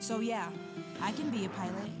So yeah, I can be a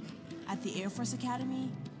pilot. At the Air Force Academy,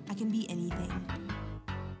 I can be anything.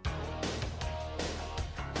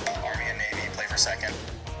 Army and Navy, play for second.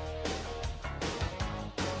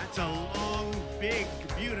 That's a long, big,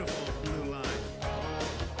 beautiful blue line.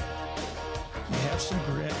 You have some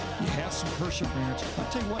grit, you have some perseverance.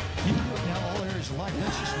 I'll tell you what, you can do it now all areas of life.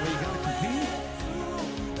 That's just the way you got to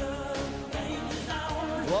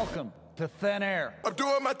compete. Welcome to Thin Air. I'm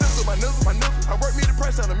doing my thizzle, my nizzle, my nizzle. I work me the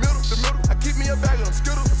price down the middle. I keep me a bag of them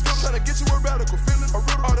skittles. Trying to get you a radical feeling. A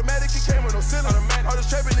riddle automatic, it came with no ceiling. All this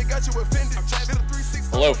trapping, it got you offended.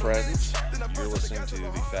 Hello, friends. You're listening to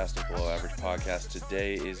the Fast and Below Average podcast.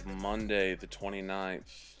 Today is Monday, the 29th,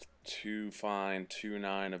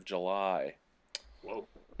 29 of July. Whoa.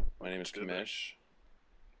 My name is Commish.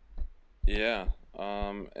 Yeah,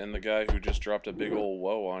 and the guy who just dropped a big old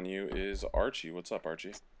whoa on you is Archie. What's up,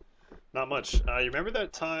 Archie? Not much. You remember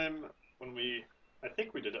that time when I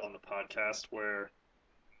think we did it on the podcast, where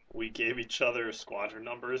we gave each other squadron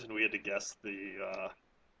numbers and we had to guess the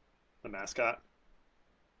mascot?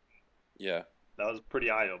 Yeah. That was pretty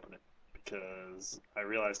eye-opening because I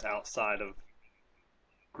realized outside of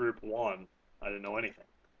Group 1, I didn't know anything.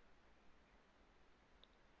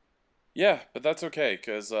 Yeah, but that's okay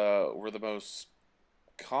because we're the most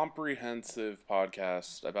comprehensive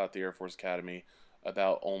podcast about the Air Force Academy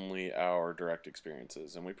about only our direct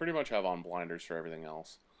experiences, and we pretty much have on blinders for everything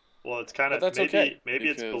else. Well, it's kind of that's maybe okay,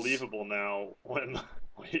 it's believable now when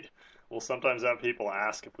we'll sometimes have people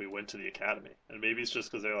ask if we went to the academy, and maybe it's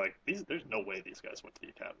just because they're like, there's no way these guys went to the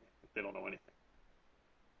academy. They don't know anything.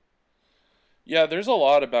 Yeah, there's a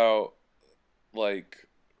lot about like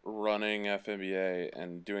running FNBA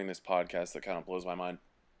and doing this podcast that kind of blows my mind.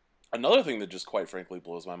 Another thing that just quite frankly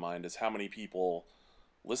blows my mind is how many people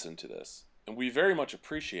listen to this. And we very much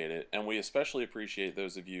appreciate it, and we especially appreciate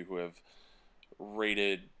those of you who have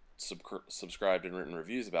rated, subscribed, and written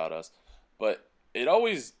reviews about us. But it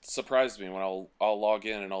always surprises me when I'll log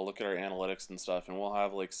in and I'll look at our analytics and stuff, and we'll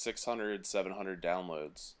have like 600, 700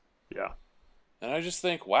 downloads. Yeah. And I just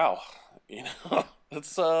think, wow,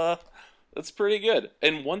 that's pretty good.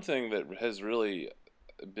 And one thing that has really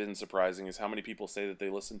been surprising is how many people say that they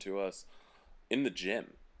listen to us in the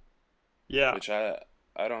gym. Yeah. Which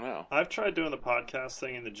I don't know. I've tried doing the podcast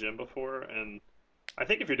thing in the gym before, and I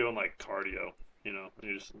think if you're doing like cardio, and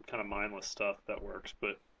you're just kind of mindless stuff, that works.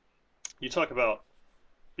 But you talk about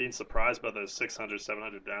being surprised by those 600,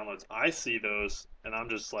 700 downloads. I see those, and I'm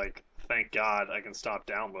just like, thank God I can stop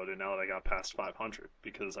downloading now that I got past 500,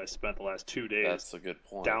 because I spent the last 2 days That's a good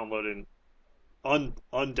point. Downloading,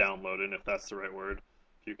 undownloading, if that's the right word,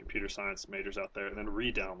 a few computer science majors out there, and then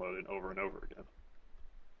re-downloading over and over again.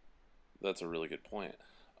 That's a really good point.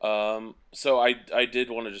 So I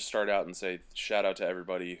did want to just start out and say shout out to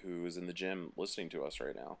everybody who is in the gym listening to us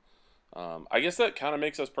right now. I guess that kind of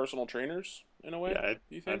makes us personal trainers in a way.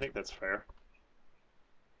 Yeah, I think that's fair.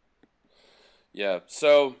 Yeah.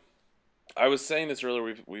 So I was saying this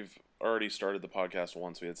earlier. We've already started the podcast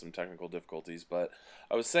once. We had some technical difficulties, but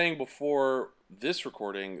I was saying before this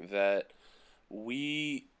recording that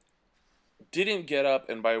we didn't get up,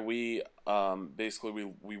 and by we,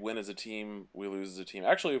 basically we win as a team, we lose as a team.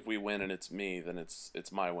 Actually, if we win and it's me, then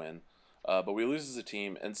it's my win. But we lose as a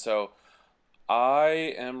team, and so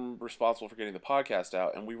I am responsible for getting the podcast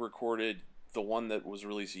out, and we recorded the one that was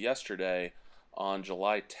released yesterday on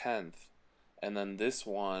July 10th, and then this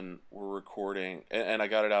one we're recording, and I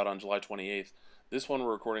got it out on July 28th. This one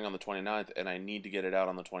we're recording on the 29th, and I need to get it out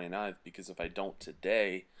on the 29th because if I don't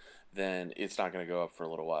today, then it's not going to go up for a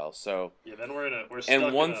little while. So yeah, then we're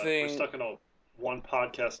stuck in a one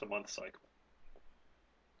podcast a month cycle.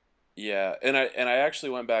 Yeah, and I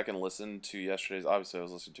actually went back and listened to yesterday's. Obviously, I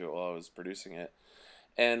was listening to it while I was producing it,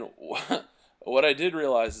 and what I did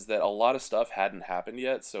realize is that a lot of stuff hadn't happened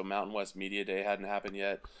yet. So Mountain West Media Day hadn't happened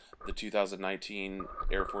yet. The 2019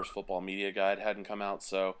 Air Force Football Media Guide hadn't come out.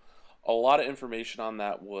 So a lot of information on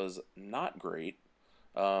that was not great.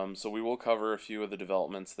 So we will cover a few of the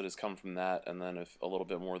developments that has come from that, and then a little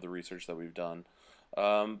bit more of the research that we've done.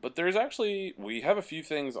 But we have a few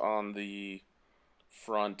things on the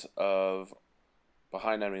front of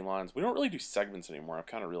Behind Enemy Lines. We don't really do segments anymore. I've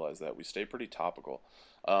kind of realized that. We stay pretty topical.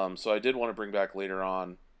 So I did want to bring back later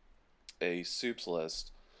on a soups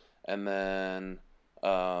list, and then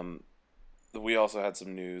we also had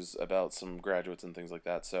some news about some graduates and things like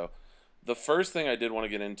that. So the first thing I did want to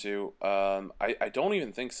get into, I don't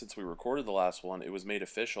even think since we recorded the last one it was made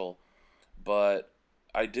official, but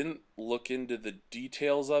I didn't look into the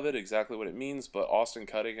details of it, exactly what it means, but Austin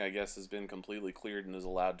Cutting, I guess, has been completely cleared and is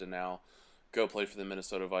allowed to now go play for the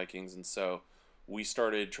Minnesota Vikings. And so we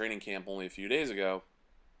started training camp only a few days ago,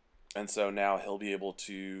 And so now he'll be able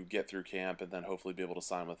to get through camp and then hopefully be able to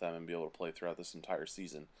sign with them and be able to play throughout this entire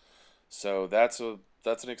season. So that's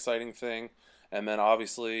an exciting thing. And then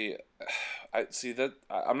obviously,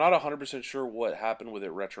 I'm not 100% sure what happened with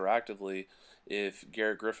it retroactively. If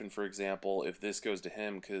Garrett Griffin, for example, if this goes to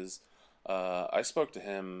him, because I spoke to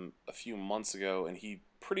him a few months ago, and he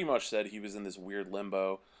pretty much said he was in this weird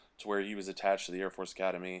limbo to where he was attached to the Air Force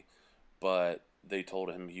Academy, but they told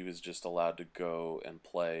him he was just allowed to go and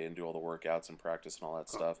play and do all the workouts and practice and all that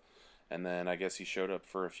stuff. And then I guess he showed up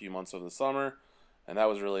for a few months over the summer, and that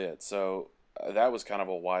was really it. So that was kind of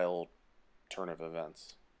a wild turn of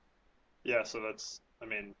events. Yeah, so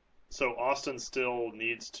so Austin still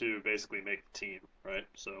needs to basically make the team, right?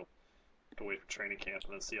 So can wait for training camp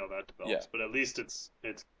and then see how that develops. Yeah. But at least it's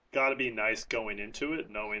got to be nice going into it,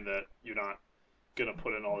 knowing that you're not going to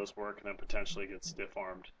put in all this work and then potentially get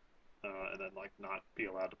stiff-armed and then not be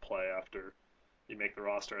allowed to play after you make the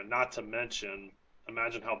roster. And not to mention,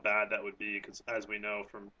 imagine how bad that would be, because as we know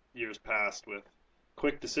from years past with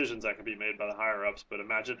quick decisions that can be made by the higher-ups, but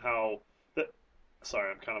imagine how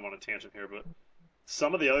sorry, I'm kind of on a tangent here, but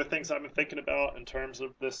some of the other things I've been thinking about in terms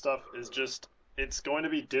of this stuff is just it's going to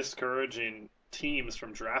be discouraging teams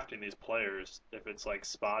from drafting these players if it's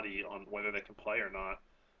spotty on whether they can play or not,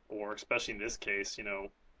 or especially in this case,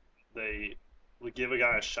 they would give a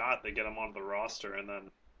guy a shot, they get him onto the roster, and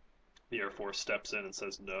then the Air Force steps in and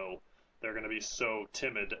says no. They're going to be so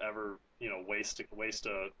timid to ever waste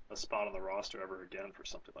a spot on the roster ever again for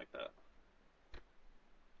something like that.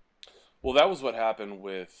 Well, that was what happened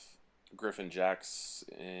with Griffin Jacks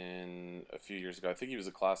in a few years ago. I think he was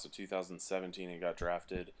a class of 2017 and got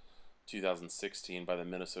drafted 2016 by the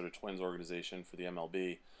Minnesota Twins organization for the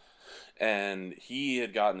MLB. And he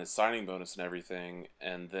had gotten his signing bonus and everything,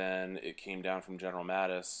 and then it came down from General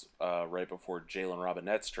Mattis right before Jalen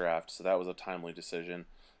Robinette's draft, so that was a timely decision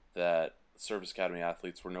that Service Academy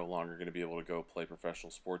athletes were no longer going to be able to go play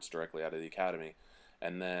professional sports directly out of the academy.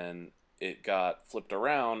 And then it got flipped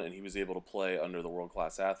around, and he was able to play under the World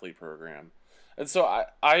Class Athlete program. And so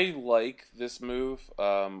I like this move.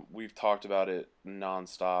 We've talked about it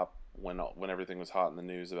nonstop when everything was hot in the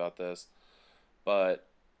news about this. But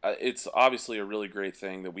it's obviously a really great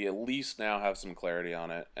thing that we at least now have some clarity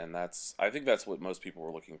on it. And I think that's what most people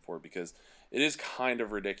were looking for, because it is kind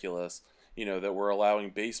of ridiculous, that we're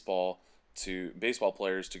allowing baseball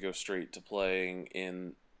players to go straight to playing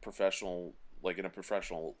in a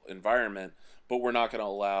professional environment, but we're not going to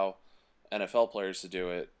allow NFL players to do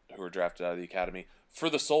it who are drafted out of the academy for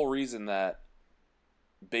the sole reason that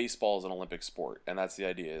baseball is an Olympic sport. And that's the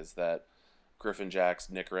idea, is that Griffin Jacks,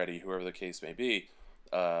 Nick Reddy, whoever the case may be,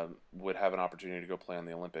 would have an opportunity to go play on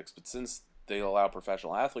the Olympics. But since they allow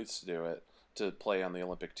professional athletes to do it, to play on the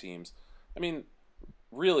Olympic teams,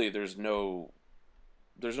 really there's no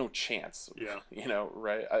chance. Yeah.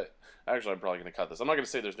 Right? I'm probably going to cut this. I'm not going to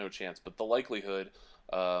say there's no chance, but the likelihood,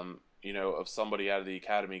 of somebody out of the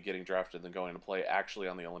academy getting drafted and then going to play actually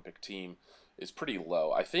on the Olympic team is pretty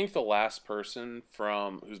low. I think the last person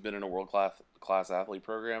who's been in a world class athlete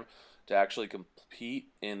program to actually compete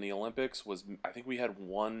in the Olympics I think we had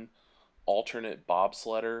one alternate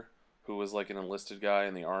bobsledder who was an enlisted guy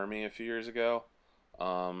in the Army a few years ago.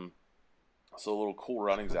 So a little Cool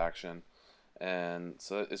Runnings action. And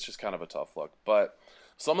so it's just kind of a tough look. But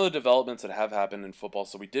some of the developments that have happened in football,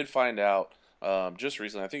 so we did find out just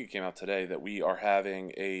recently, I think it came out today, that we are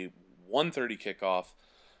having a 1:30 kickoff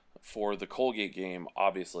for the Colgate game.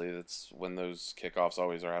 Obviously, that's when those kickoffs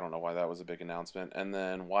always are. I don't know why that was a big announcement. And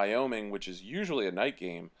then Wyoming, which is usually a night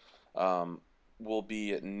game, will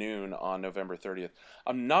be at noon on November 30th.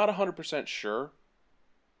 I'm not 100% sure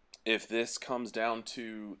if this comes down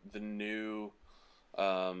to the new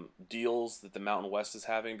deals that the Mountain West is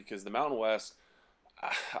having, because the Mountain West,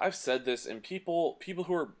 I've said this, and people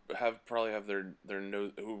who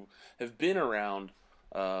who have been around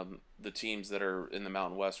the teams that are in the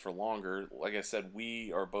Mountain West for longer. Like I said,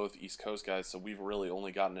 we are both East Coast guys, so we've really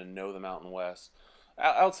only gotten to know the Mountain West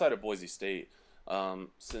outside of Boise State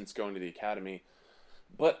since going to the academy.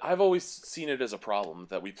 But I've always seen it as a problem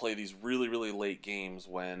that we play these really, really late games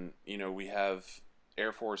when we have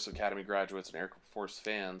Air Force Academy graduates and Air Force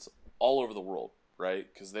fans all over the world, right?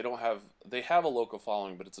 Because they have a local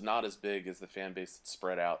following, but it's not as big as the fan base that's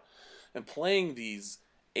spread out. And playing these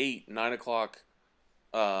 8, 9 o'clock,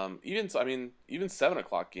 even 7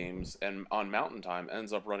 o'clock games and on Mountain Time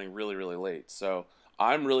ends up running really, really late. So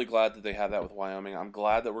I'm really glad that they have that with Wyoming. I'm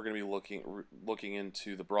glad that we're going to be looking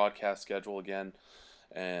into the broadcast schedule again,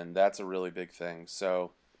 and that's a really big thing.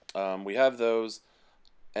 So we have those,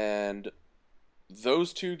 and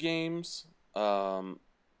those two games,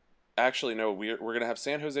 actually, no, we're going to have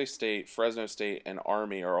San Jose State, Fresno State, and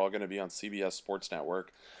Army are all going to be on CBS Sports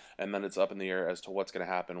Network. And then it's up in the air as to what's going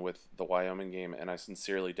to happen with the Wyoming game. And I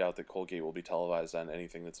sincerely doubt that Colgate will be televised on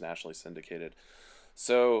anything that's nationally syndicated.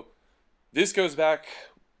 So this goes back.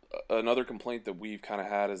 Another complaint that we've kind of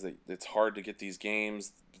had is that it's hard to get these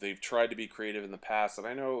games. They've tried to be creative in the past. And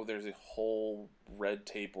I know there's a whole red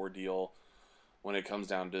tape ordeal when it comes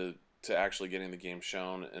down to actually getting the game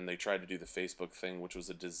shown. And they tried to do the Facebook thing, which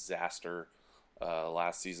was a disaster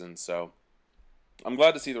last season. So I'm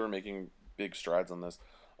glad to see that we're making big strides on this.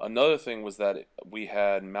 Another thing was that we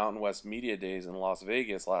had Mountain West Media Days in Las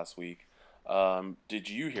Vegas last week. Did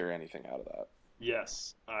you hear anything out of that?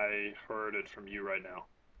 Yes, I heard it from you right now.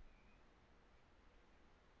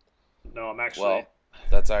 No, I'm actually... Well,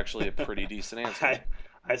 that's actually a pretty decent answer.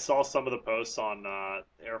 I saw some of the posts on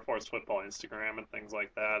Air Force Football Instagram and things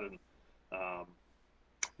like that, and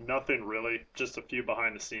nothing really. Just a few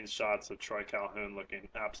behind-the-scenes shots of Troy Calhoun looking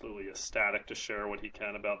absolutely ecstatic to share what he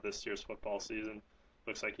can about this year's football season.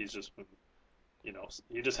 Looks like he's just been,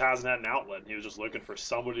 he just hasn't had an outlet. He was just looking for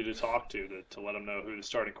somebody to talk to let him know who the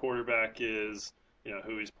starting quarterback is,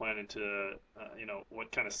 who he's planning to,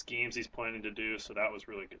 what kind of schemes he's planning to do. So that was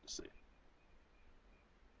really good to see.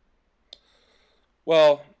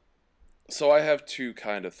 Well, so I have two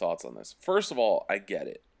kind of thoughts on this. First of all, I get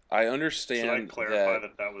it. I understand. Should I clarify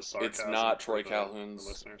that was sarcasm? It's not Troy Calhoun's. The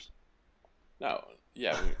listeners. No,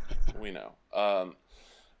 yeah, we know.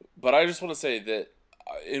 But I just want to say that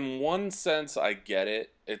in one sense, I get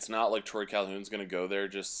it. It's not like Troy Calhoun's going to go there,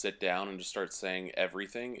 just sit down and just start saying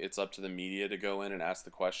everything. It's up to the media to go in and ask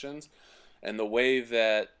the questions. And the way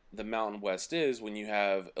that the Mountain West is, when you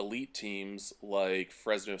have elite teams like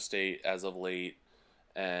Fresno State as of late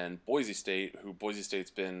and Boise State, who Boise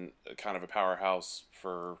State's been kind of a powerhouse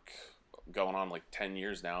for going on like 10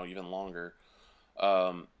 years now, even longer,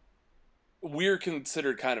 we're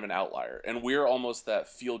considered kind of an outlier, and we're almost that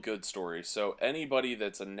feel-good story. So anybody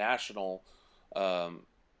that's a national,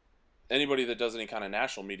 anybody that does any kind of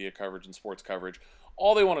national media coverage and sports coverage,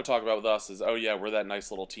 all they want to talk about with us is, oh yeah, we're that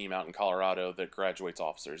nice little team out in Colorado that graduates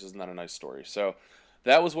officers. Isn't that a nice story? So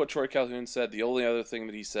that was what Troy Calhoun said. The only other thing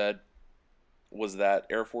that he said was that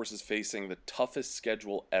Air Force is facing the toughest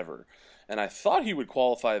schedule ever. And I thought he would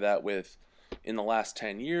qualify that with in the last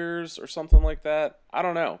 10 years or something like that. I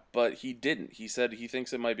don't know, but he didn't. He said he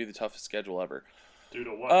thinks it might be the toughest schedule ever. Due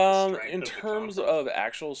to what? In terms of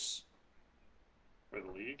actual for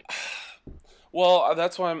the league? Well,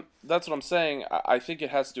 that's what I'm saying. I think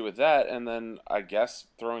it has to do with that, and then I guess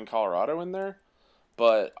throwing Colorado in there.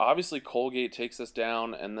 But obviously Colgate takes us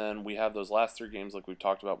down, and then we have those last three games like we've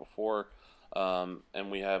talked about before.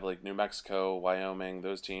 And we have like New Mexico, Wyoming,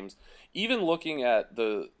 those teams. Even looking at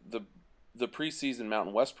the preseason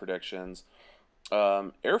Mountain West predictions,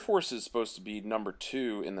 Air Force is supposed to be number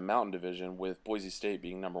 2 in the Mountain Division, with Boise State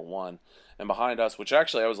being number 1. And behind us, which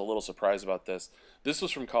actually I was a little surprised about this. This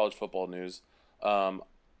was from College Football News.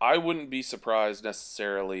 I wouldn't be surprised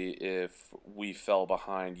necessarily if we fell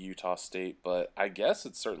behind Utah State, but I guess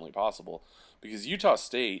it's certainly possible because Utah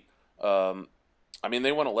State, they went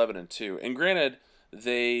 11-2, and granted,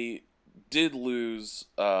 they did lose.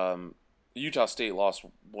 Utah State lost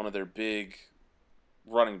one of their big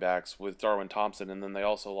running backs with Darwin Thompson, and then they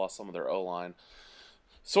also lost some of their O-line.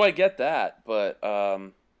 So I get that, but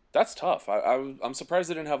that's tough. I'm surprised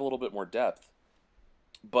they didn't have a little bit more depth,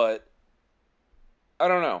 but I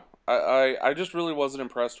don't know. I just really wasn't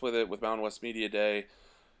impressed with it with Mountain West Media Day.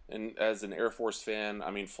 And as an Air Force fan,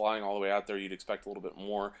 flying all the way out there, you'd expect a little bit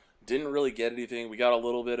more. Didn't really get anything. We got a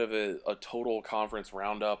little bit of a total conference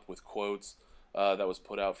roundup with quotes that was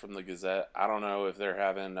put out from the Gazette. I don't know if they're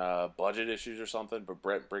having budget issues or something, but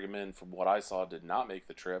Brett Brigham, from what I saw, did not make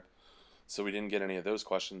the trip. So we didn't get any of those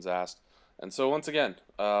questions asked. And so once again,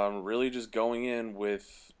 really just going in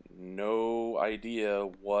with no idea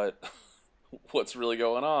what's really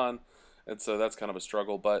going on. And so that's kind of a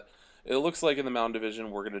struggle. But it looks like in the Mountain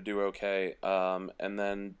Division we're going to do okay. And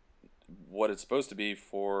then what it's supposed to be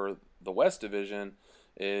for the West Division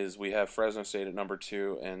is we have Fresno State at number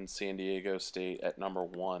 2 and San Diego State at number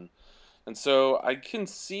 1. And so I can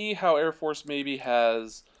see how Air Force maybe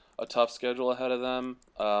has a tough schedule ahead of them.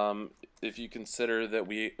 If you consider that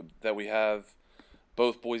we have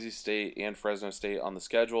both Boise State and Fresno State on the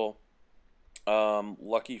schedule.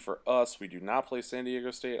 Lucky for us, we do not play San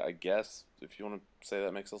Diego State, I guess, if you want to say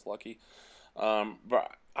that makes us lucky.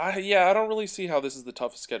 But I don't really see how this is the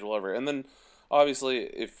toughest schedule ever. And then obviously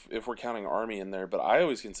if we're counting Army in there, but I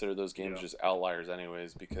always consider those games just outliers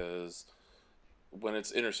anyways, because when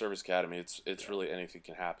it's Inter-Service Academy, it's really anything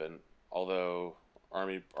can happen. Although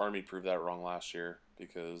Army proved that wrong last year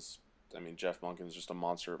because, I mean, Jeff Monken's just a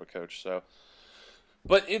monster of a coach. So,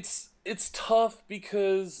 but it's tough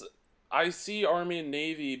because I see Army and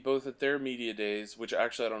Navy both at their media days, which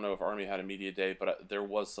actually I don't know if Army had a media day, but there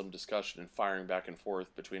was some discussion and firing back and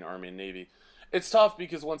forth between Army and Navy. It's tough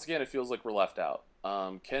because, once again, it feels like we're left out.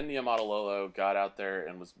 Ken Niumatalolo got out there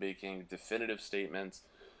and was making definitive statements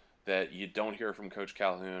that you don't hear from Coach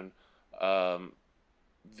Calhoun.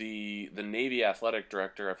 The Navy athletic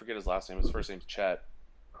director, I forget his last name, his first name's Chet.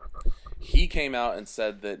 He came out and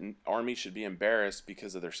said that Army should be embarrassed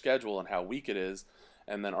because of their schedule and how weak it is.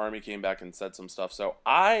 And then Army came back and said some stuff. So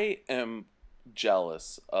I am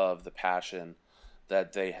jealous of the passion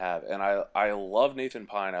that they have. And I love Nathan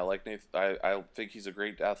Pine. I like Nathan. I think he's a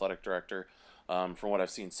great athletic director. From what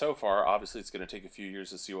I've seen so far, obviously it's going to take a few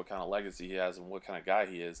years to see what kind of legacy he has and what kind of guy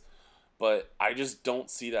he is. But I just don't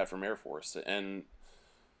see that from Air Force. And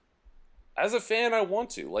as a fan, I want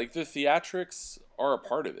to. Like, the theatrics are a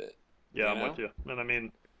part of it. Yeah, I'm with you. And I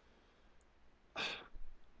mean,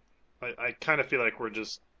 I kind of feel like we're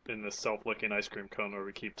just in this self-licking ice cream cone where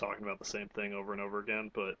we keep talking about the same thing over and over again,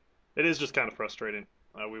 but it is just kind of frustrating.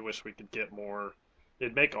 We wish we could get more.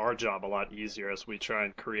 It'd make our job a lot easier as we try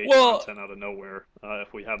and create content out of nowhere.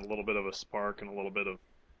 If we had a little bit of a spark and a little bit of,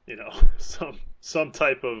 some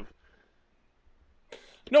type of.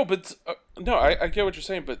 No, but I get what you're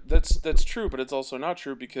saying, but that's true, but it's also not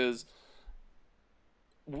true because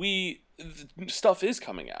stuff is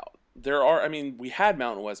coming out. We had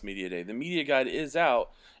Mountain West Media Day. The media guide is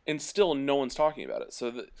out, and still no one's talking about it.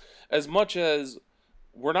 So as much as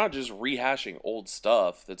we're not just rehashing old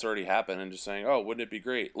stuff that's already happened and just saying, oh, wouldn't it be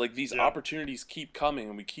great? Like, these opportunities keep coming,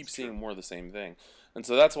 and we keep seeing more of the same thing. And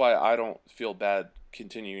so that's why I don't feel bad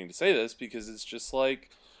continuing to say this, because it's just like,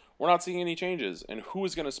 we're not seeing any changes. And who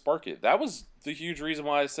is going to spark it? That was the huge reason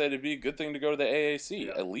why I said it'd be a good thing to go to the AAC.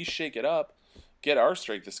 Yeah. At least shake it up. Get our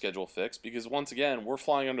strength of schedule fixed, because once again, we're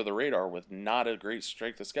flying under the radar with not a great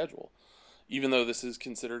strength of schedule, even though this is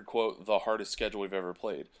considered, quote, the hardest schedule we've ever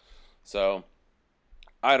played. So,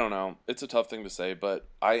 I don't know. It's a tough thing to say, but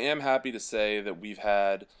I am happy to say that we've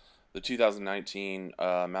had the 2019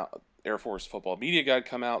 Air Force Football Media Guide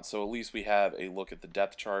come out, so at least we have a look at the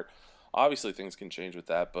depth chart. Obviously, things can change with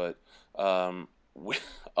that, but,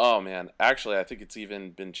 oh man, actually, I think it's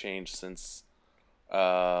even been changed since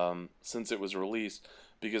it was released,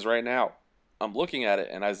 because right now I'm looking at it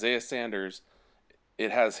and Isaiah Sanders,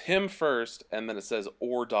 it has him first and then it says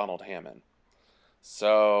or Donald Hammond.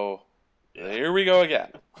 So here we go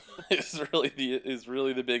again. is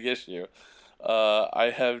really the big issue.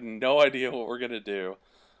 I have no idea what we're gonna do,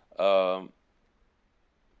 and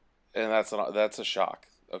that's a shock.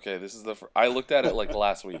 Okay, this is I looked at it like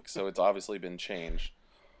last week, so it's obviously been changed.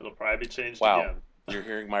 It'll probably be changed wow. again. You're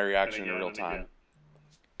hearing my reaction in real time.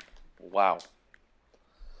 Wow.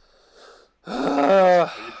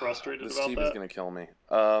 Are you frustrated this about team that? is going to kill me.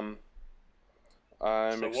 I'm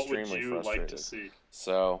so extremely what would you frustrated. like to see?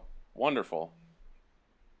 So, wonderful.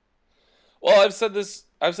 Well, I've said this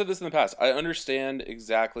in the past. I understand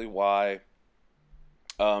exactly why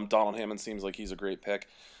Donald Hammond seems like he's a great pick.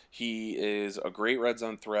 He is a great red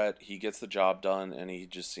zone threat. He gets the job done, and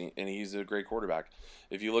he's a great quarterback.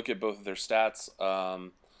 If you look at both of their stats,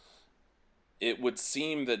 it would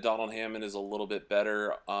seem that Donald Hammond is a little bit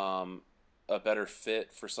better, a better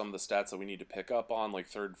fit for some of the stats that we need to pick up on, like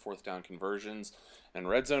third and fourth down conversions and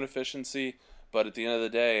red zone efficiency. But at the end of the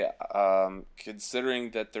day,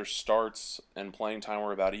 considering that their starts and playing time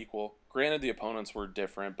were about equal, granted the opponents were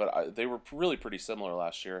different, but they were really pretty similar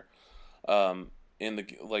last year. The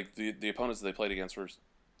opponents that they played against were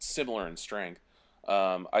similar in strength.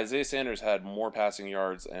 Isaiah Sanders had more passing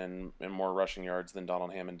yards and more rushing yards than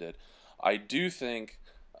Donald Hammond did. I do think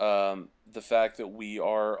the fact that we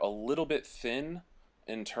are a little bit thin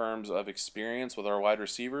in terms of experience with our wide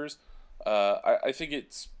receivers, I think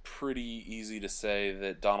it's pretty easy to say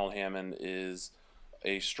that Donald Hammond is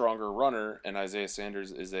a stronger runner and Isaiah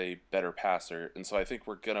Sanders is a better passer. And so I think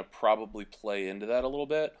we're going to probably play into that a little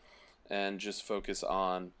bit and just focus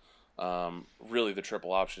on really the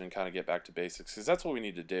triple option and kind of get back to basics, because that's what we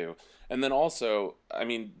need to do. And then also, I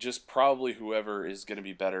mean, just probably whoever is going to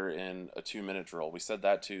be better in a 2-minute drill. We said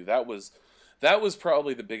that too. That was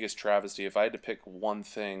probably the biggest travesty. If I had to pick one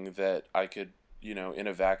thing that I could, in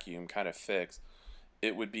a vacuum kind of fix,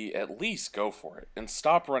 it would be at least go for it and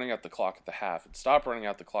stop running out the clock at the half and stop running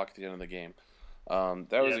out the clock at the end of the game.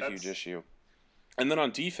 That was a huge issue. And then on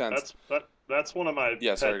defense, that's one of my pet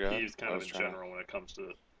peeves kind of in general when it comes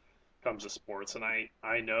to sports. And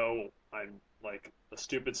I know I'm like a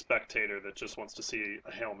stupid spectator that just wants to see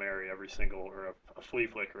a Hail Mary every single, or a flea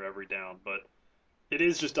flicker every down. But it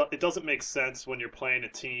is just it doesn't make sense when you're playing a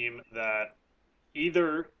team that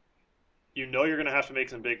either you're going to have to make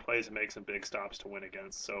some big plays and make some big stops to win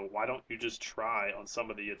against. So why don't you just try on some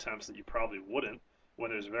of the attempts that you probably wouldn't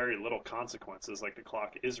when there's very little consequences, like the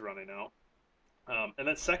clock is running out. And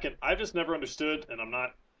then second, I've just never understood, and I'm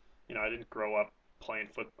not, I didn't grow up playing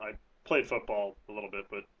I played football a little bit,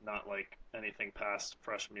 but not like anything past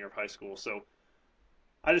freshman year of high school. So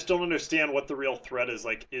I just don't understand what the real threat is.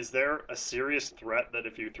 Like, is there a serious threat that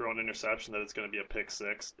if you throw an interception that it's going to be a pick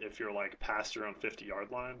six if you're like past your own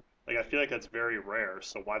 50-yard line? Like, I feel like that's very rare.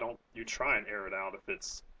 So why don't you try and air it out if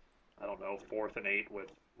it's, I don't know, 4th and 8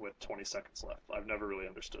 with 20 seconds left? I've never really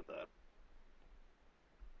understood that.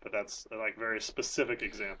 But that's a like very specific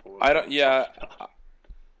example.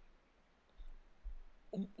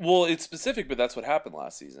 Well, it's specific, but that's what happened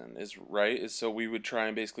last season, is so we would try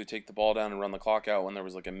and basically take the ball down and run the clock out when there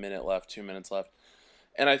was like a minute left, 2 minutes left.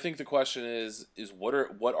 And I think the question is what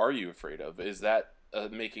are you afraid of? Is that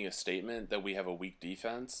making a statement that we have a weak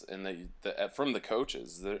defense, and that from the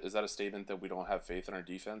coaches, is that a statement that we don't have faith in our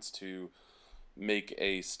defense to make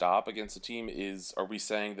a stop against a team? Are we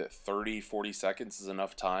saying that 30-40 seconds is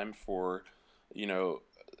enough time for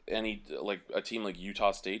any like a team like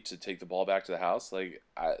Utah State to take the ball back to the house? Like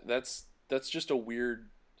that's just a weird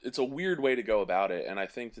way to go about it, and I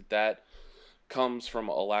think that comes from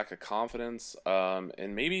a lack of confidence,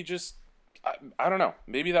 and maybe just I don't know,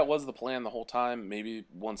 maybe that was the plan the whole time. Maybe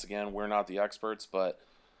once again we're not the experts, but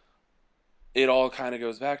it all kind of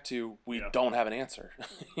goes back to we don't have an answer,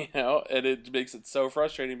 and it makes it so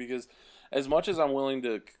frustrating because as much as I'm willing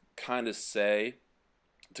to kind of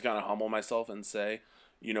humble myself and say,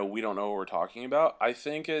 we don't know what we're talking about, I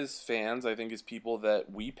think as fans, as people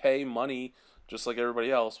that we pay money just like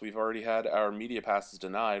everybody else, we've already had our media passes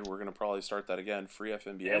denied. We're going to probably start that again, free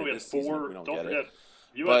FNBA. Yeah, we had this 4. Season, we don't forget, it.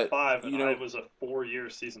 You had 5, and I was a 4-year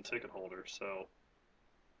season ticket holder, so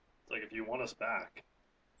it's like if you want us back.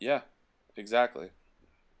 Yeah. Exactly.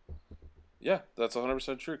 Yeah, that's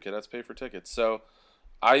 100% true, kid. That's pay for tickets. So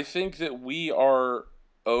I think that we are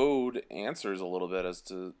owed answers a little bit as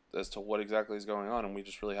to what exactly is going on, and we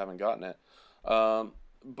just really haven't gotten it.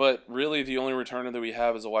 But really, the only returner that we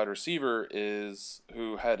have as a wide receiver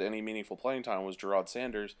who had any meaningful playing time was Gerard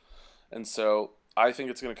Sanders, and so I think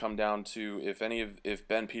it's going to come down to if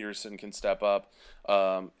Ben Peterson can step up,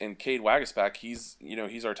 and Cade Wagaspack,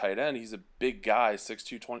 he's our tight end. He's a big guy,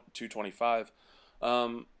 6'2", 225,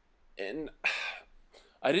 and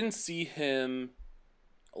I didn't see him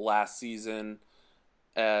last season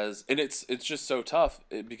and it's just so tough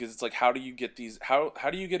because it's like how do you get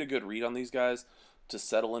a good read on these guys to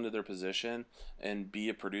settle into their position and be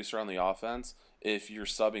a producer on the offense if you're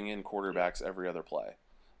subbing in quarterbacks every other play?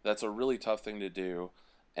 That's a really tough thing to do,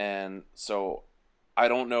 and so I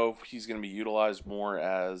don't know if he's going to be utilized more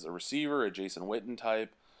as a receiver, a Jason Witten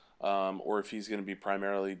type, or if he's going to be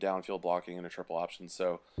primarily downfield blocking in a triple option.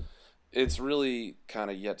 So it's really kind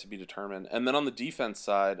of yet to be determined. And then on the defense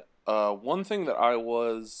side, one thing that I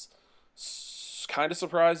was kind of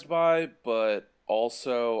surprised by, but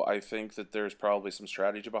also I think that there's probably some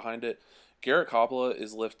strategy behind it. Garrett Coppola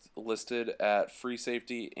is listed at free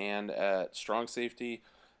safety and at strong safety,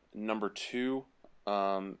 number 2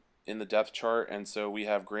 in the depth chart, and so we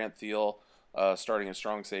have Grant Thiel starting at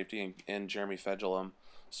strong safety and Jeremy Fedulum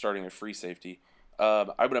starting at free safety.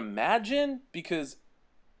 I would imagine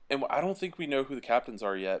and I don't think we know who the captains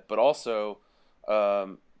are yet, but also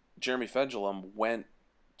Jeremy Fedulum went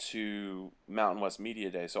to Mountain West Media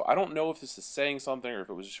Day, so I don't know if this is saying something or if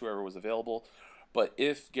it was just whoever was available, but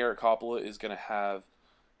if Garrett Coppola is going to have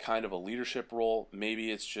kind of a leadership role,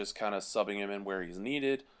 maybe it's just kind of subbing him in where he's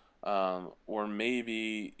needed. Or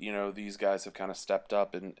maybe, these guys have kind of stepped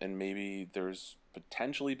up and maybe there's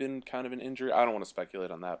potentially been kind of an injury. I don't want to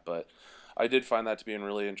speculate on that, but I did find that to be a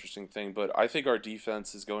really interesting thing. But I think our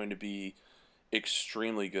defense is going to be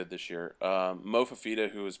extremely good this year. Mo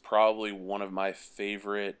Fafita, who is probably one of my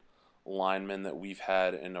favorite linemen that we've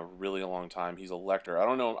had in a really long time. He's a Lecter. I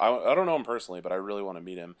don't know him personally, but I really want to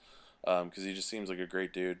meet him because he just seems like a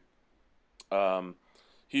great dude.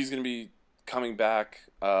 He's going to be coming back.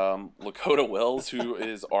 Lakota Wills, who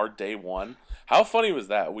is our day one. How funny was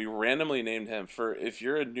that? We randomly named him if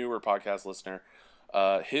you're a newer podcast listener,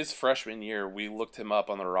 his freshman year, we looked him up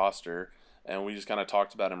on the roster and we just kind of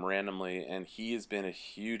talked about him randomly, and he has been a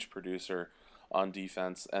huge producer on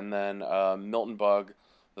defense. And then Milton Bugg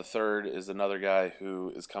the third is another guy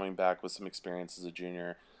who is coming back with some experience as a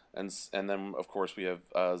junior. And then, of course, we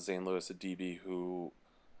have Zane Lewis at DB, who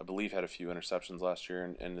I believe had a few interceptions last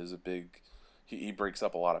year and is a big – he breaks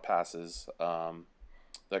up a lot of passes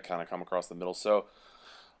that kind of come across the middle. So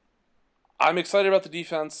I'm excited about the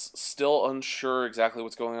defense. Still unsure exactly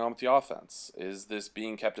what's going on with the offense. Is this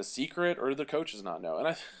being kept a secret, or do the coaches not know? And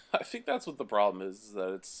I think that's what the problem is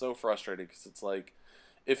that it's so frustrating because it's like,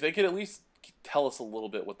 if they could at least tell us a little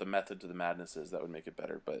bit what the method to the madness is, that would make it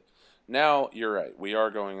better. But now, you're right. We are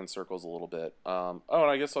going in circles a little bit. And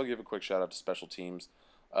I guess I'll give a quick shout out to special teams.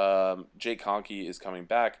 Jake Conkey is coming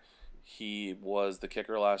back. He was the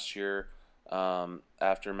kicker last year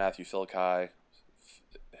after Matthew Filikai.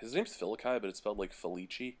 His name's Filikai, but it's spelled like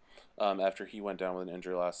Felici, after he went down with an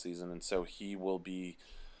injury last season. And so he will be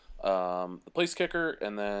the place kicker,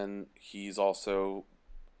 and then he's also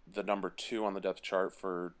the number 2 on the depth chart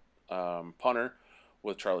for punter,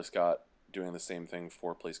 with Charlie Scott doing the same thing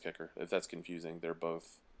for place kicker. If that's confusing, they're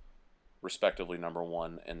both respectively number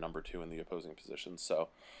 1 and number 2 in the opposing position. So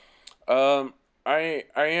I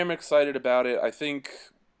am excited about it. I think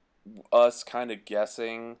us kind of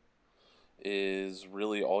guessing is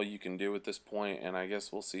really all you can do at this point, and I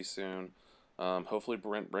guess we'll see soon. Hopefully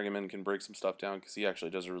Brent Brigham can break some stuff down because he actually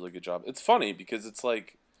does a really good job. It's funny because it's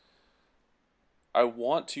like, I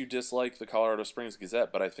want to dislike the Colorado Springs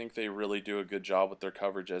Gazette, but I think they really do a good job with their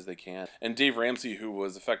coverage as they can. And Dave Ramsey, who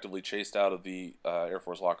was effectively chased out of the Air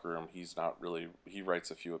Force locker room, he writes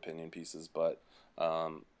a few opinion pieces, but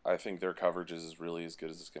I think their coverage is really as good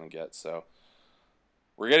as it's going to get. So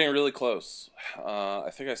we're getting really close. I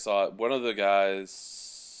think I saw it. One of the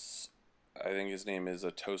guys, I think his name is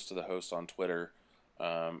a Toast to the Host on Twitter,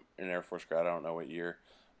 an Air Force grad, I don't know what year,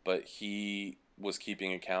 but he was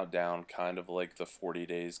keeping a countdown, kind of like the 40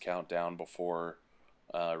 days countdown before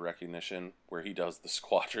recognition, where he does the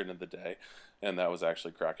squadron of the day, and that was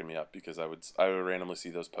actually cracking me up because I would randomly see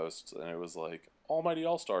those posts, and it was like Almighty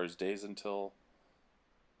All-Stars days until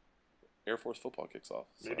Air Force football kicks off.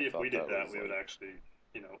 So maybe if we did that, we would actually,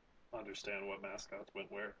 understand what mascots went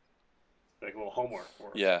where. Like a little homework for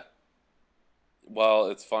us. Yeah. Well,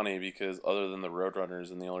 it's funny because other than the Roadrunners,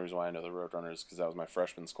 and the only reason why I know the Roadrunners because that was my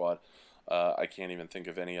freshman squad, I can't even think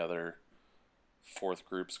of any other fourth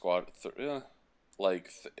group squad. I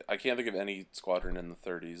can't think of any squadron in the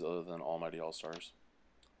 30s other than Almighty All-Stars.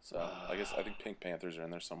 So I think Pink Panthers are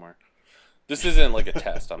in there somewhere. This isn't like a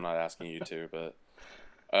test. I'm not asking you to, but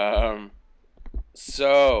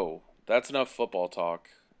so that's enough football talk.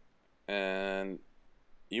 And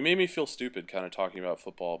you made me feel stupid kind of talking about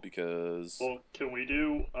football because... Well, can we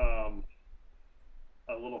do a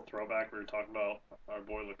little throwback? We were talking about our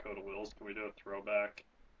boy Lakota Wills. Can we do a throwback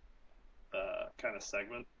kind of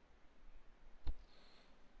segment?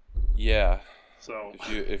 Yeah. So,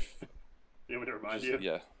 if you want me to remind you?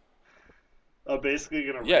 Yeah. I'm basically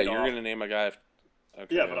going to Yeah, you're going to name a guy.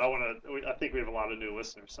 Okay, yeah, but I think we have a lot of new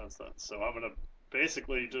listeners since then. So I'm going to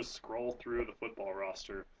basically just scroll through the football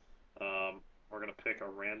roster. We're going to pick a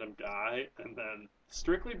random guy, and then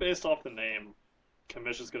strictly based off the name,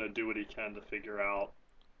 Commish is going to do what he can to figure out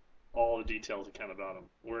all the details he can about him.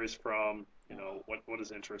 Where he's from, what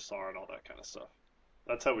his interests are and all that kind of stuff.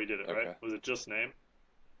 That's how we did it, Okay. right? Was it just name?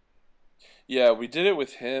 Yeah, we did it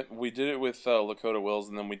with him. We did it with Lakota Wills,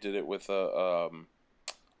 and then we did it with a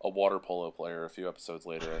water polo player a few episodes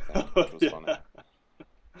later, I think, which was funny.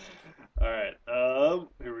 All right,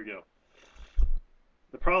 here we go.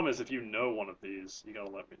 The problem is if you know one of these, you got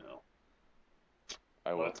to let me know.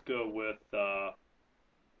 I will. Let's go with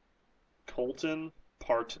Colton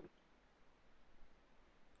Parton.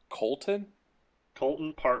 Colton?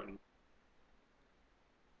 Colton Parton.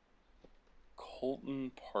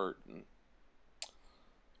 Colton Parton.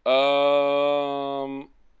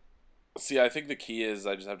 See, I think the key is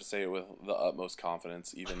I just have to say it with the utmost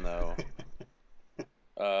confidence, even though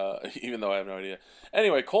I have no idea.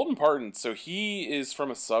 Anyway, Colton Parton. So he is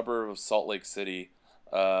from a suburb of Salt Lake City.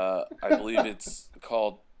 I believe it's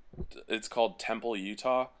called Temple,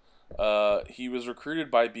 Utah. He was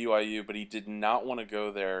recruited by BYU, but he did not want to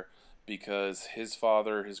go there because his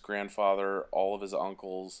father, his grandfather, all of his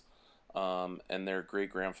uncles, and their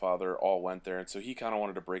great-grandfather all went there, and so he kind of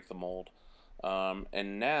wanted to break the mold.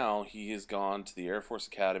 And now he has gone to the Air Force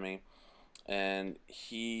Academy, and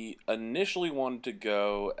he initially wanted to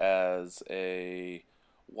go as a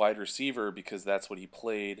wide receiver because that's what he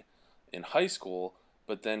played in high school,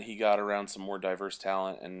 but then he got around some more diverse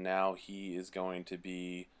talent, and now he is going to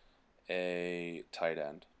be a tight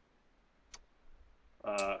end.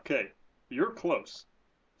 Okay, you're close.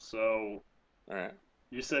 So, All right.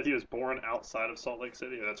 You said he was born outside of Salt Lake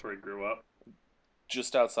City? That's where he grew up?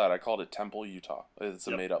 Just outside. I called it Temple, Utah. It's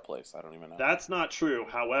a Yep. made-up place. I don't even know. That's not true.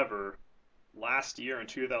 However, last year in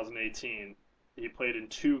 2018, he played in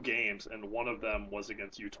 2 games, and one of them was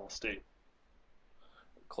against Utah State.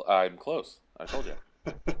 I'm close. I told you.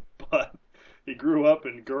 But He grew up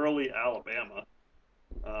in Gurley, Alabama.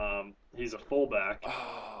 He's a fullback,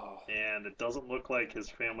 and it doesn't look like his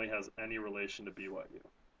family has any relation to BYU.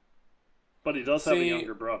 But he does have a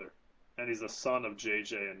younger brother, and he's the son of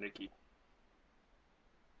JJ and Nikki.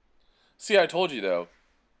 See, I told you, though.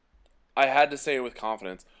 I had to say it with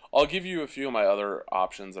confidence. I'll give you a few of my other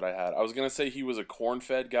options that I had. I was going to say he was a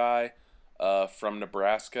corn-fed guy from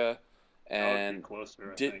Nebraska. And that would be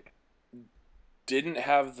closer, I think. Didn't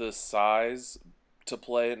have the size to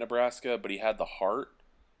play at Nebraska, but he had the heart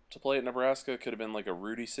to play at Nebraska. Could have been like a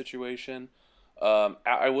Rudy situation.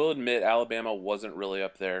 I will admit Alabama wasn't really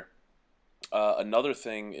up there. Another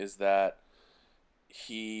thing is that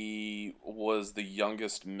he was the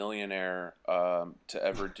youngest millionaire to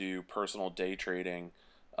ever do personal day trading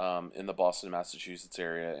in the Boston, Massachusetts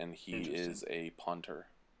area, and he is a punter.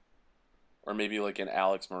 Or maybe like an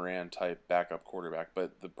Alex Moran type backup quarterback,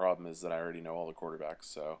 but the problem is that I already know all the quarterbacks.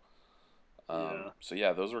 So,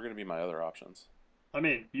 those were going to be my other options. I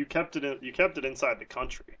mean, you kept it inside the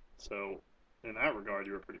country, so in that regard,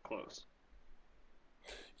 you were pretty close.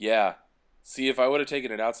 Yeah. See, if I would have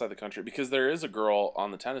taken it outside the country, because there is a girl on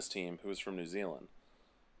the tennis team who is from New Zealand,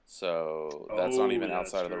 so that's not even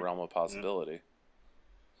outside of the realm of possibility.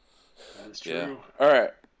 Yeah. That is true. Yeah. All right.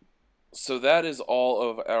 So that is all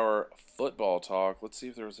of our football talk. Let's see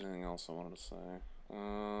if there was anything else I wanted to say.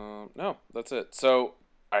 No, that's it. So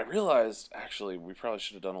I realized, actually, we probably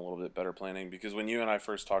should have done a little bit better planning, because when you and I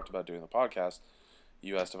first talked about doing the podcast,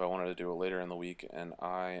 you asked if I wanted to do it later in the week, and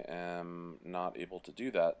I am not able to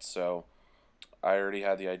do that. So I already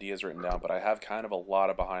had the ideas written down, but I have kind of a lot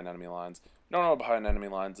of Behind Enemy Lines. You don't know what Behind Enemy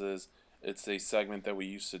Lines is? It's a segment that we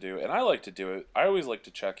used to do, and I like to do it. I always like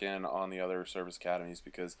to check in on the other service academies,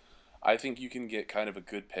 because I think you can get kind of a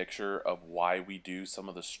good picture of why we do some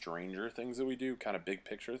of the stranger things that we do, kind of big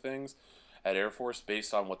picture things at Air Force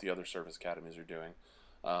based on what the other service academies are doing.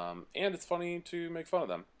 And it's funny to make fun of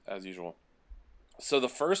them, as usual. So the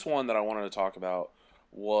first one that I wanted to talk about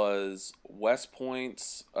was West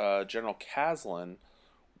Point's General Caslin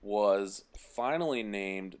was finally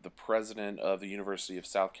named the president of the University of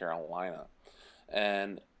South Carolina.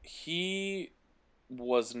 And he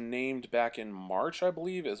was named back in March, I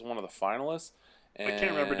believe, as one of the finalists. And I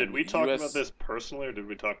can't remember. Did we talk about this personally, or did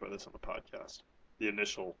we talk about this on the podcast? The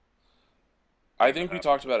initial. I think we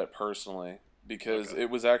talked about it personally, because it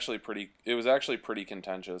was actually pretty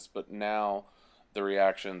contentious. But now the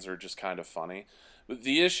reactions are just kind of funny. But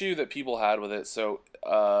the issue that people had with it, so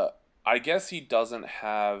I guess he doesn't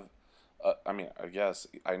have.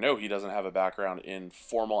 I know he doesn't have a background in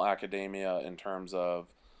formal academia in terms of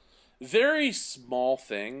very small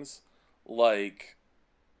things like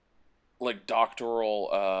doctoral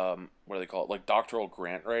what do they call it, like doctoral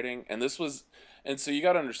grant writing. And so you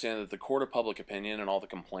got to understand that the court of public opinion and all the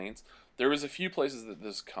complaints, there was a few places that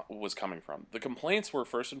this was coming from. The complaints were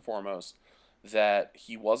first and foremost that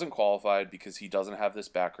he wasn't qualified because he doesn't have this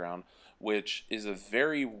background, which is a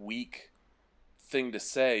very weak thing to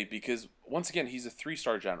say, because once again, he's a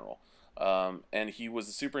 3-star general, and he was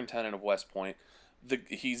the superintendent of West Point.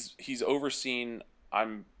 He's overseen. I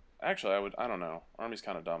don't know. Army's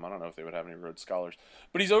kind of dumb. I don't know if they would have any Rhodes Scholars,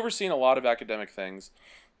 but he's overseen a lot of academic things,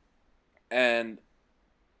 and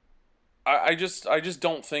I just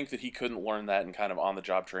don't think that he couldn't learn that in kind of on the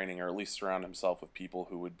job training, or at least surround himself with people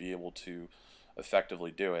who would be able to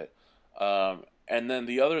effectively do it. And then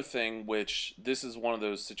the other thing, which this is one of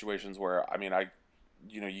those situations where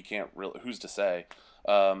you can't really, who's to say.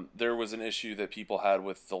 There was an issue that people had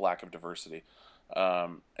with the lack of diversity.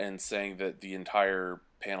 And saying that the entire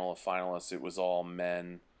panel of finalists, it was all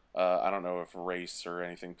men. I don't know if race or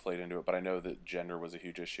anything played into it, but I know that gender was a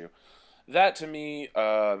huge issue. That to me,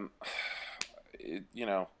 I'm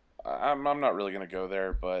not really going to go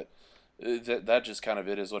there, but that just kind of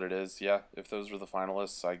it is what it is. Yeah, if those were the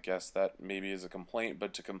finalists, I guess that maybe is a complaint,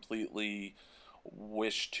 but to completely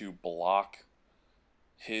wish to block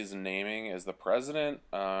his naming as the president,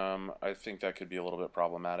 I think that could be a little bit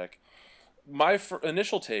problematic. My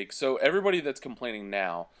initial take, so everybody that's complaining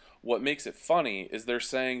now, what makes it funny is they're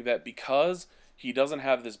saying that because he doesn't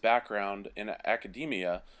have this background in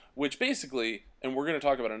academia, which basically, and we're going to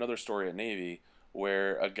talk about another story at Navy,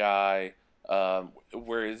 where a guy,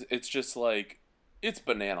 where it's just like, it's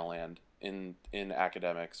banana land in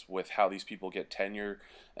academics with how these people get tenure,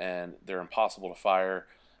 and they're impossible to fire,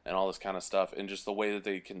 and all this kind of stuff, and just the way that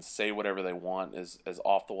they can say whatever they want is as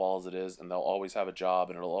off the wall as it is, and they'll always have a job,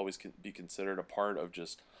 and it'll always be considered a part of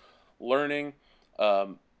just learning.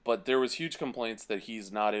 But there was huge complaints that he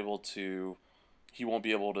won't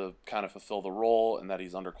be able to kind of fulfill the role, and that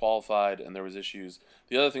he's underqualified, and there was issues.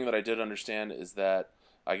 The other thing that I did understand is that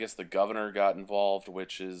I guess the governor got involved,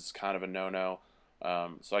 which is kind of a no-no.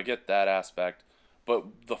 So I get that aspect. But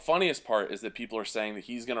the funniest part is that people are saying that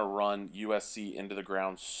he's going to run USC into the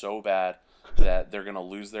ground so bad that they're going to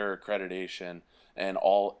lose their accreditation and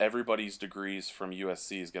everybody's degrees from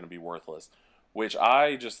USC is going to be worthless, which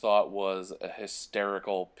I just thought was a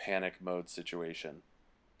hysterical panic mode situation.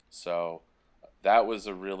 So that was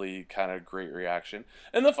a really kind of great reaction.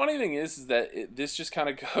 And the funny thing is that this just kind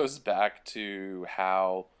of goes back to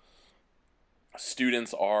how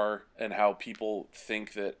students are and how people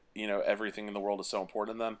think that, everything in the world is so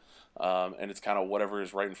important to them. And it's kind of whatever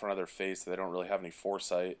is right in front of their face. They don't really have any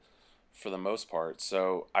foresight for the most part.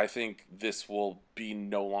 So I think this will be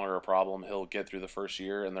no longer a problem. He'll get through the first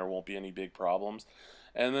year and there won't be any big problems.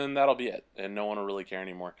 And then that'll be it. And no one will really care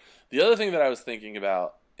anymore. The other thing that I was thinking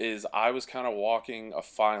about is I was kind of walking a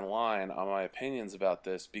fine line on my opinions about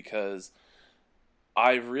this because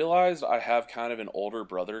I realized I have kind of an older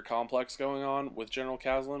brother complex going on with General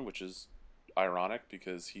Caslin, which is ironic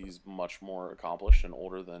because he's much more accomplished and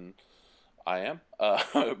older than I am.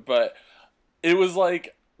 But it was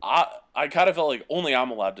like, I kind of felt like only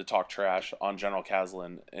I'm allowed to talk trash on General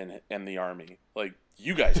Caslin in the Army. Like,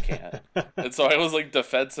 you guys can't. And so I was like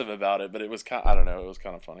defensive about it, but it was I don't know, it was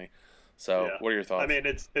kind of funny. So yeah. What are your thoughts? I mean,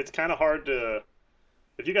 it's kind of hard to,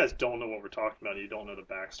 if you guys don't know what we're talking about and you don't know the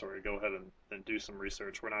backstory, go ahead and do some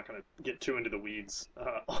research. We're not going to get too into the weeds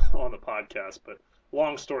on the podcast, but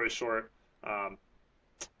long story short,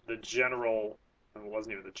 the general, it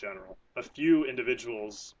wasn't even the general, a few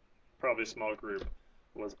individuals, probably a small group,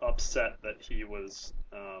 was upset that he was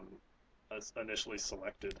initially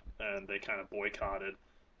selected, and they kind of boycotted.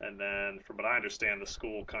 And then, from what I understand, the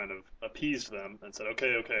school kind of appeased them and said,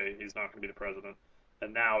 okay, he's not going to be the president.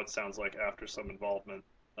 And now it sounds like after some involvement,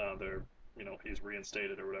 he's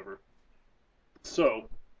reinstated or whatever. So,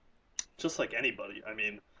 just like anybody, I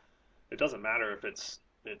mean, it doesn't matter if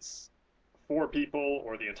it's 4 people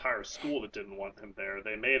or the entire school that didn't want him there.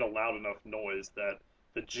 They made a loud enough noise that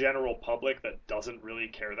the general public that doesn't really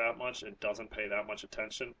care that much and doesn't pay that much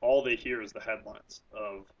attention, all they hear is the headlines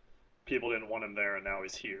of people didn't want him there and now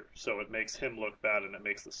he's here. So it makes him look bad and it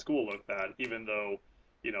makes the school look bad, even though,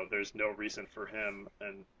 there's no reason for him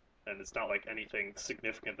and it's not like anything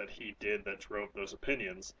significant that he did that drove those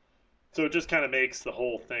opinions. So it just kind of makes the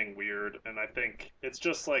whole thing weird. And I think it's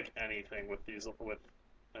just like anything with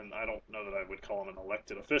and I don't know that I would call him an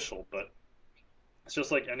elected official, but it's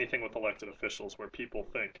just like anything with elected officials where people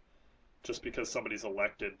think just because somebody's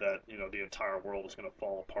elected that, the entire world is going to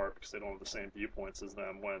fall apart because they don't have the same viewpoints as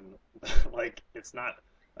them when, like, it's not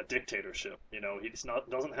a dictatorship.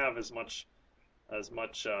 Doesn't have as much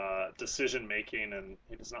decision making, and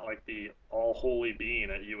he's not like the all holy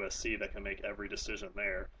being at USC that can make every decision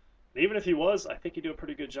there. And even if he was, I think he'd do a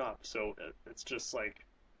pretty good job. So it's just like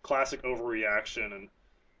classic overreaction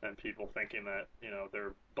and people thinking that,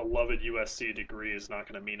 their beloved USC degree is not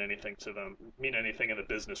going to mean anything to them, mean anything in the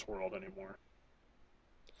business world anymore.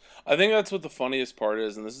 I think that's what the funniest part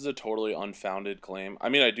is, and this is a totally unfounded claim. I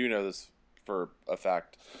mean, I do know this for a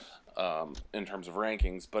fact in terms of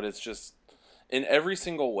rankings, but it's just, in every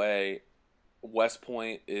single way, West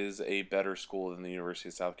Point is a better school than the University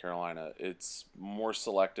of South Carolina. It's more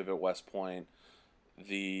selective at West Point.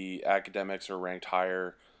 The academics are ranked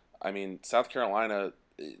higher. I mean, South Carolina,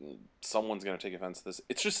 someone's going to take offense to this.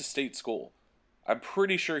 It's just a state school. I'm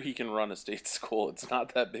pretty sure he can run a state school. It's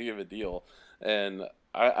not that big of a deal. And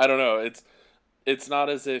I don't know. It's not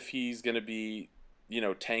as if he's going to be,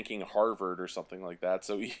 tanking Harvard or something like that.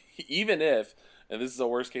 So even if, and this is a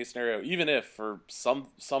worst case scenario, even if for some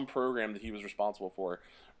program that he was responsible for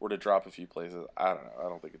were to drop a few places, I don't know. I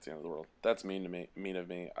don't think it's the end of the world. That's mean of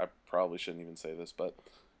me. I probably shouldn't even say this, but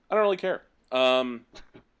I don't really care.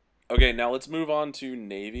 Okay, now let's move on to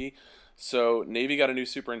Navy. So Navy got a new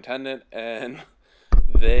superintendent, and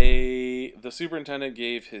the superintendent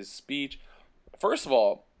gave his speech. First of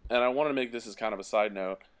all, and I want to make this as kind of a side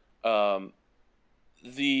note,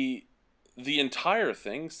 the entire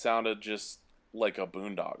thing sounded just like a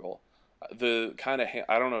boondoggle. The kind of,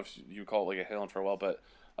 I don't know if you call it like a hail and farewell, but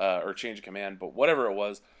or change of command, but whatever it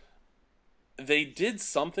was, they did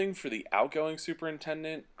something for the outgoing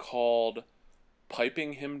superintendent called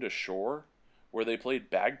piping him to shore, where they played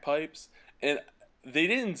bagpipes. And they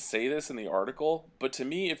didn't say this in the article, but to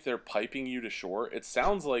me, if they're piping you to shore, it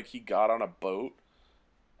sounds like he got on a boat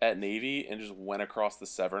at Navy and just went across the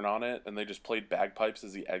Severn on it, and they just played bagpipes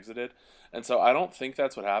as he exited. And so I don't think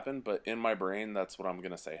that's what happened, but in my brain, that's what I'm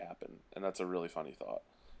going to say happened. And that's a really funny thought.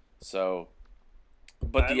 So,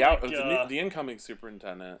 but the incoming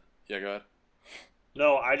superintendent, yeah, go ahead.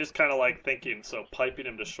 No, I just kind of like thinking, so piping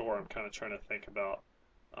him to shore, I'm kind of trying to think about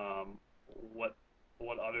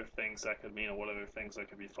what other things that could mean and what other things that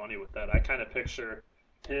could be funny with that. I kind of picture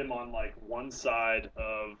him on like one side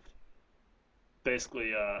of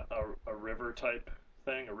basically a river type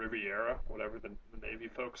thing, a Riviera, whatever the Navy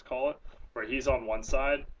folks call it, where he's on one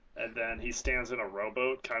side and then he stands in a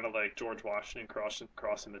rowboat, kind of like George Washington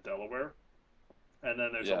crossing the Delaware. And then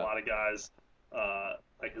there's a lot of guys,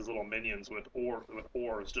 like his little minions with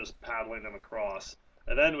oars, just paddling them across.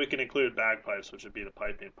 And then we can include bagpipes, which would be the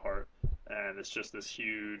piping part. And it's just this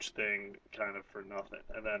huge thing, kind of for nothing.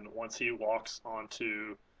 And then once he walks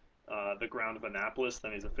onto the ground of Annapolis,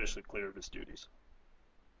 then he's officially clear of his duties.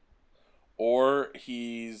 Or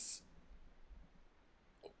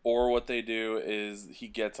what they do is he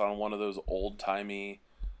gets on one of those old-timey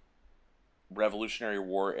Revolutionary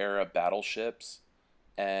War era battleships,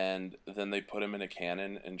 and then they put him in a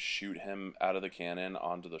cannon and shoot him out of the cannon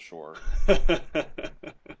onto the shore. So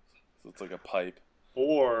it's like a pipe.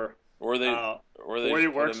 Or he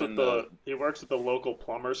works with the local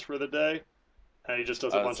plumbers for the day, and he just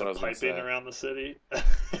does a bunch of piping around the city,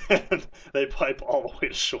 and they pipe all the way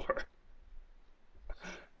to shore.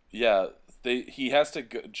 Yeah, he has to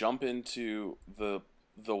jump into the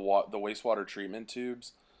wastewater treatment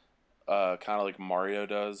tubes, kind of like Mario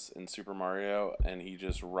does in Super Mario, and he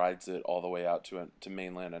just rides it all the way out to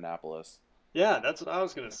mainland Annapolis. Yeah, that's what I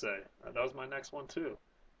was gonna say. That was my next one too.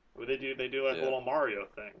 They do like a little Mario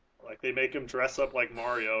thing. Like they make him dress up like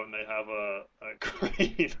Mario, and they have a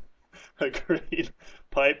green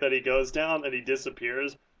pipe that he goes down, and he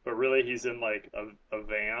disappears. But really, he's in like a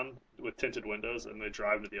van with tinted windows, and they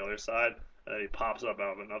drive to the other side, and then he pops up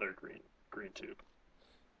out of another green tube.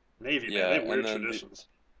 Navy, man, they have weird traditions.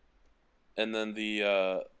 And then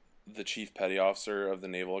the chief petty officer of the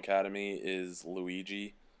Naval Academy is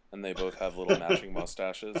Luigi, and they both have little matching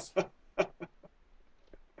mustaches.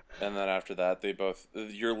 And then after that,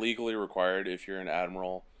 you're legally required, if you're an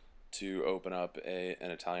admiral, to open up an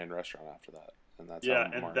Italian restaurant after that. And that's how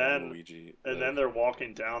Mario and Luigi live. And then they're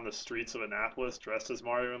walking down the streets of Annapolis dressed as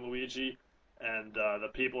Mario and Luigi, and the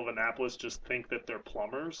people of Annapolis just think that they're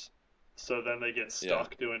plumbers. So then they get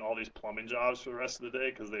stuck doing all these plumbing jobs for the rest of the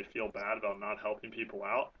day because they feel bad about not helping people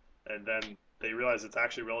out. And then they realize it's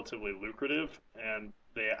actually relatively lucrative, and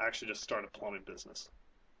they actually just start a plumbing business.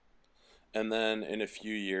 And then in a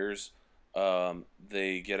few years,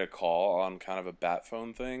 they get a call on kind of a bat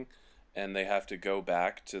phone thing, and they have to go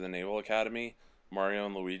back to the Naval Academy, Mario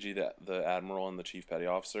and Luigi, the admiral and the chief petty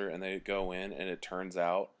officer, and they go in, and it turns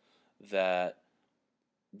out that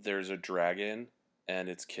there's a dragon, and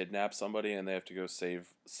it's kidnapped somebody, and they have to go save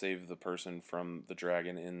the person from the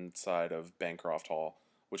dragon inside of Bancroft Hall,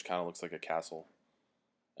 which kind of looks like a castle.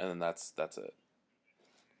 And then that's it.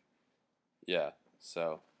 Yeah,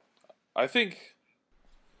 so I think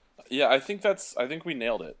we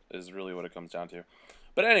nailed it, is really what it comes down to.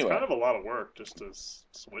 But anyway, it's kind of a lot of work just to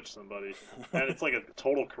switch somebody, and it's like a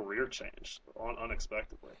total career change,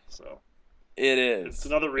 unexpectedly. So it is. It's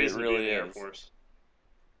another reason to be in the Air Force.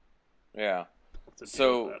 Yeah.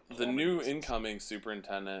 So the new incoming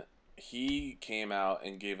superintendent, he came out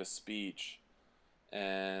and gave a speech,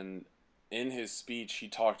 and in his speech, he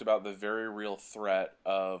talked about the very real threat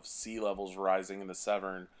of sea levels rising in the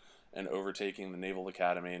Severn and overtaking the Naval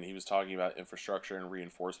Academy, and he was talking about infrastructure and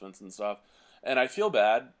reinforcements and stuff. And I feel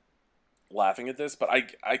bad laughing at this, but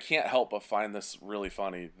I can't help but find this really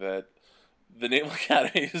funny, that the Naval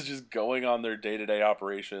Academy is just going on their day-to-day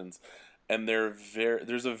operations, and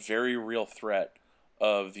there's a very real threat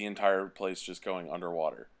of the entire place just going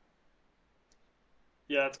underwater.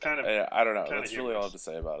 Yeah, it's kind of... I don't know. That's really all I have to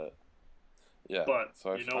say about it. Yeah. But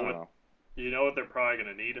so you know what they're probably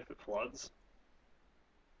going to need if it floods?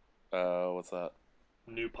 What's that?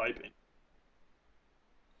 New piping.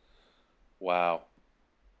 Wow.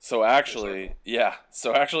 So actually,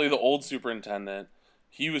 the old superintendent,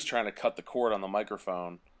 he was trying to cut the cord on the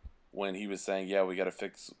microphone when he was saying, "Yeah, we got to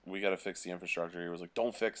fix the infrastructure." He was like,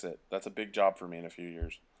 "Don't fix it. That's a big job for me in a few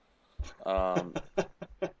years."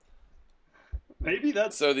 Maybe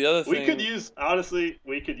that's so. The other thing we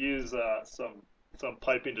could use some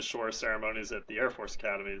piping to shore ceremonies at the Air Force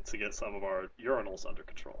Academy to get some of our urinals under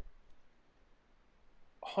control.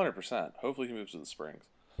 100%. Hopefully, he moves to the Springs.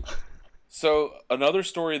 So another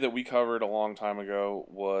story that we covered a long time ago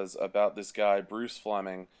was about this guy, Bruce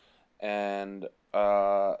Fleming, and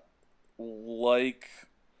like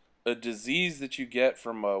a disease that you get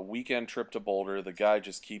from a weekend trip to Boulder, the guy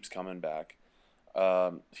just keeps coming back.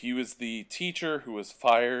 He was the teacher who was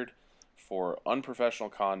fired for unprofessional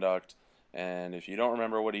conduct, and if you don't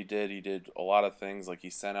remember what he did a lot of things, like he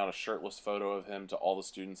sent out a shirtless photo of him to all the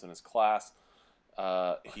students in his class, He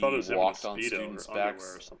thought it was him in a walked on Speedo students' or underwear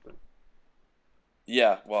backs. or something.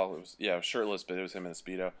 Yeah, well, it was shirtless, but it was him in a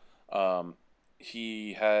Speedo.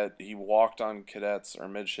 He walked on cadets or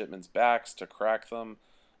midshipmen's backs to crack them.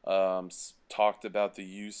 Talked about the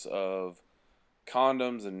use of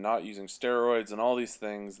condoms and not using steroids and all these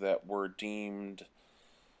things that were deemed,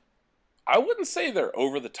 I wouldn't say they're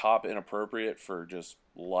over the top inappropriate for just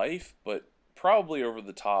life, but probably over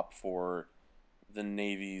the top for the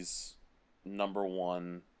Navy's number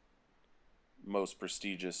one most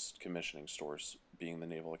prestigious commissioning stores, being the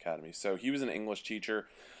Naval Academy. So he was an English teacher,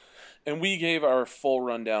 and we gave our full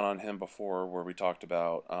rundown on him before, where we talked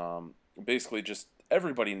about basically just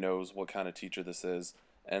everybody knows what kind of teacher this is.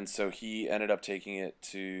 And so he ended up taking it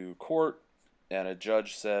to court, and a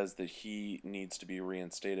judge says that he needs to be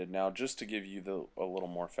reinstated. Now, just to give you a little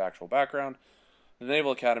more factual background, the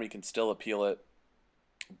Naval Academy can still appeal it,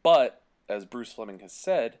 but as Bruce Fleming has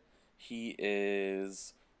said, he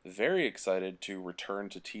is very excited to return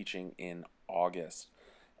to teaching in August.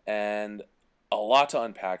 And a lot to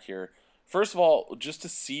unpack here. First of all, just to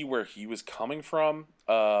see where he was coming from,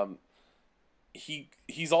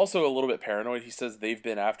 he's also a little bit paranoid. He says they've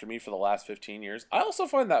been after me for the last 15 years. I also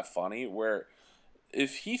find that funny, where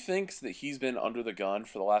if he thinks that he's been under the gun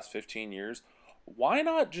for the last 15 years, why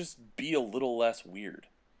not just be a little less weird?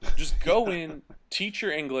 Just go in, teach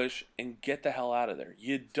your English, and get the hell out of there.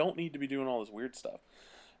 You don't need to be doing all this weird stuff.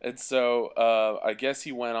 And so I guess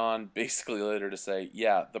he went on basically later to say,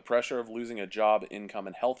 yeah, the pressure of losing a job, income,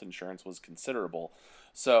 and health insurance was considerable.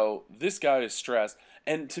 So this guy is stressed.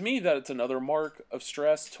 And to me, that's another mark of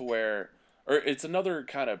stress, to where, or it's another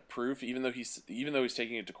kind of proof, even though he's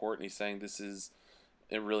taking it to court and he's saying this is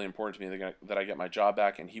really important to me that I get my job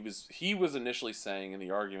back. And he was initially saying in the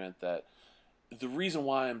argument that the reason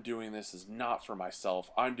why I'm doing this is not for myself.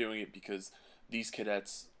 I'm doing it because these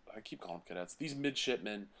cadets, I keep calling them cadets, these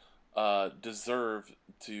midshipmen deserve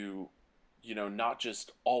to, not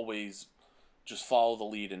just always just follow the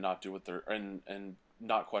lead and not do what they're, and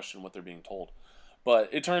not question what they're being told. But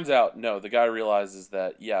it turns out, no, the guy realizes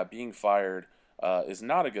that, yeah, being fired is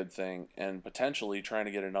not a good thing, and potentially trying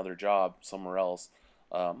to get another job somewhere else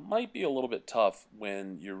might be a little bit tough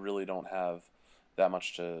when you really don't have that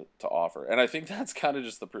much to offer. And I think that's kind of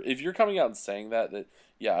just if you're coming out and saying that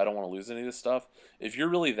yeah, I don't want to lose any of this stuff, if you're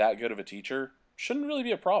really that good of a teacher, shouldn't really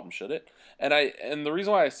be a problem, should it? And the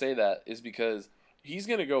reason why I say that is because he's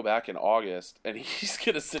going to go back in August, and he's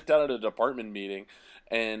going to sit down at a department meeting,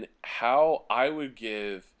 and how I would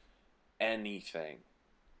give anything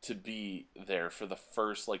to be there for the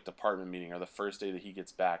first department meeting or the first day that he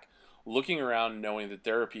gets back, looking around knowing that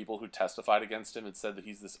there are people who testified against him and said that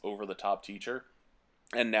he's this over-the-top teacher,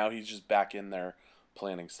 and now he's just back in there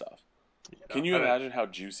planning stuff. Can you imagine how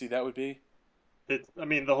juicy that would be?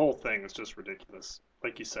 The whole thing is just ridiculous.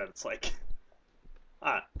 Like you said, it's like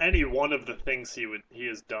any one of the things he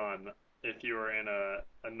has done, if you were in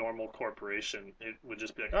a normal corporation, it would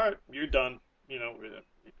just be like, all right, you're done.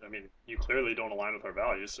 You clearly don't align with our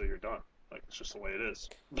values, so you're done. Like, it's just the way it is.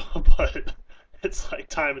 But it's like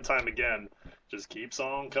time and time again, just keeps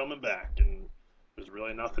on coming back, and there's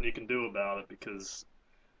really nothing you can do about it, because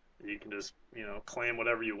you can just, claim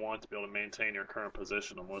whatever you want to be able to maintain your current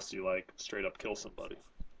position, unless you straight up kill somebody.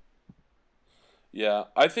 Yeah,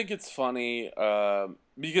 I think it's funny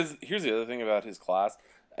because here's the other thing about his class,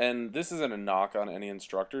 and this isn't a knock on any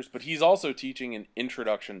instructors, but he's also teaching an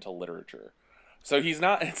introduction to literature. So it's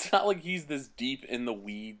not like he's this deep in the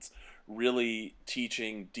weeds, really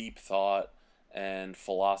teaching deep thought and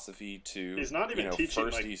philosophy to, he's not even teaching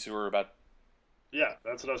firsties who are about. Yeah,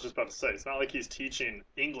 that's what I was just about to say. It's not like he's teaching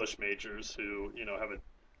English majors who,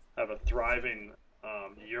 have a thriving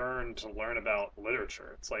yearn to learn about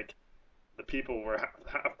literature. It's like the people were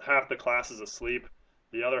half the class is asleep,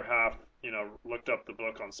 the other half, looked up the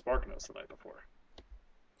book on SparkNotes the night before.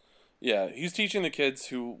 Yeah, he's teaching the kids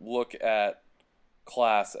who look at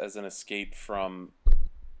class as an escape from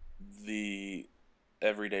the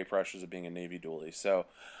everyday pressures of being a Navy dually. So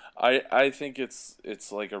I think it's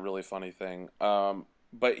a really funny thing.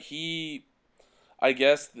 But I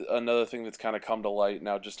guess another thing that's kind of come to light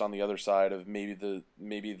now, just on the other side of maybe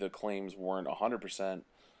the claims weren't 100%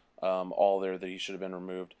 all there, that he should have been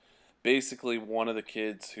removed. Basically, one of the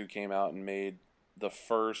kids who came out and made the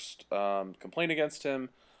first complaint against him,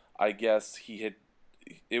 I guess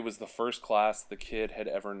it was the first class the kid had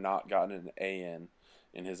ever not gotten an A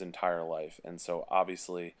in his entire life. And so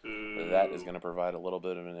obviously that is going to provide a little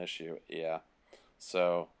bit of an issue. Yeah.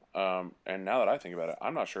 So, and now that I think about it,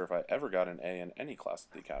 I'm not sure if I ever got an A in any class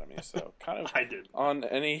at the academy. So kind of I did.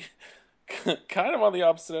 kind of on the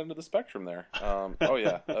opposite end of the spectrum there. Oh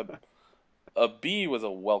yeah. a B was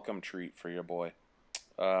a welcome treat for your boy.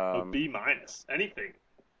 A B minus.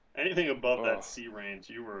 Anything above that C range,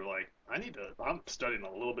 you were like, I'm studying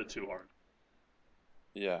a little bit too hard.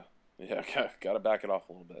 Yeah, got to back it off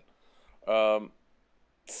a little bit.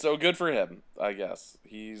 So good for him, I guess.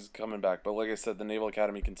 He's coming back. But like I said, the Naval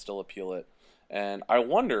Academy can still appeal it. And I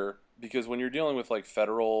wonder, because when you're dealing with like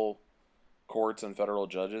federal courts and federal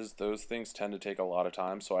judges, those things tend to take a lot of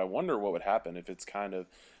time. So I wonder what would happen if it's kind of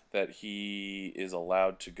that he is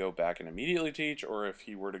allowed to go back and immediately teach, or if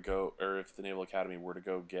he were to go, or if the Naval Academy were to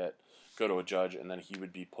go to a judge and then he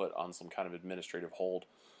would be put on some kind of administrative hold.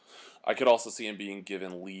 I could also see him being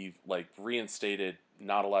given leave, like reinstated,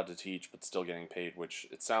 not allowed to teach, but still getting paid, which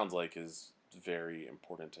it sounds like is very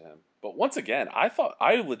important to him. But once again,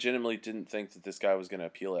 I legitimately didn't think that this guy was going to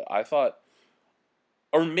appeal it. I thought,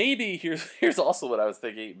 or maybe here's also what I was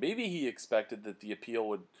thinking. Maybe he expected that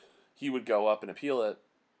he would go up and appeal it,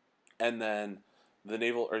 and then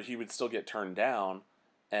he would still get turned down,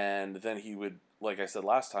 and then he would, like I said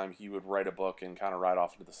last time, he would write a book and kind of ride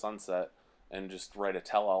off into the sunset and just write a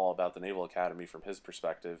tell-all about the Naval Academy from his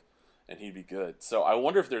perspective, and he'd be good. So I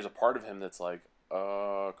wonder if there's a part of him that's like,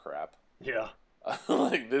 oh, crap. Yeah.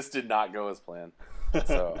 Like, this did not go as planned.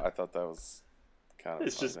 So I thought that was kind of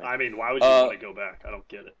It's just, thing. I mean, why would you want to go back? I don't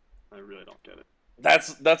get it. I really don't get it.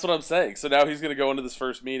 That's what I'm saying. So now he's going to go into this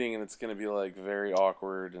first meeting, and it's going to be, like, very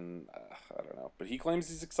awkward, and I don't know. But he claims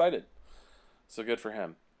he's excited. So good for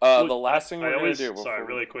him. The last thing we're going to do... Sorry,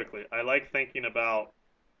 really quickly. I like thinking about...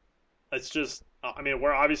 It's just, I mean,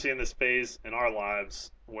 we're obviously in this phase in our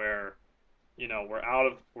lives where, you know, we're out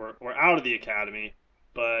of the academy,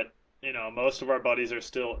 but, you know, most of our buddies are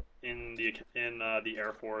still in the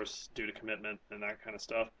Air Force due to commitment and that kind of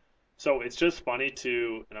stuff. So it's just funny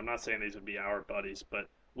and I'm not saying these would be our buddies, but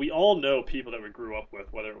we all know people that we grew up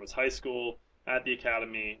with, whether it was high school, at the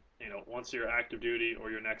academy, you know, once you're active duty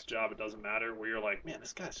or your next job, it doesn't matter, where you're like, man,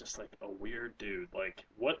 this guy's just like a weird dude. Like,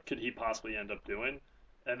 what could he possibly end up doing?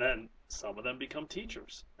 And then some of them become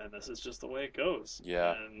teachers, and this is just the way it goes.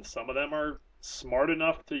 Yeah. And some of them are smart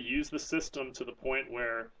enough to use the system to the point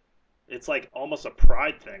where it's like almost a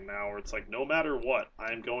pride thing now, where it's like, no matter what,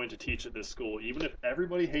 I'm going to teach at this school, even if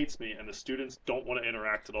everybody hates me and the students don't want to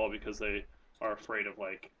interact at all because they are afraid of,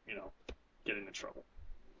 like, you know, getting in trouble.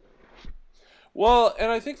 Well,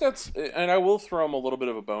 and I think and I will throw him a little bit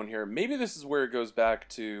of a bone here. Maybe this is where it goes back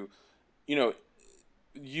to, you know,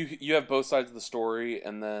 you have both sides of the story,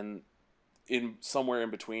 and then somewhere in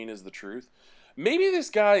between is the truth. Maybe this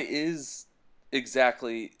guy is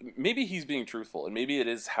maybe he's being truthful, and maybe it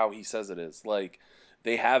is how he says it is. Like,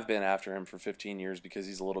 they have been after him for 15 years because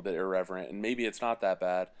he's a little bit irreverent, and maybe it's not that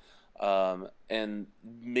bad. And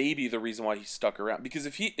maybe the reason why he stuck around, because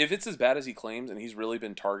if it's as bad as he claims and he's really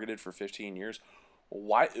been targeted for 15 years,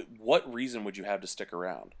 what reason would you have to stick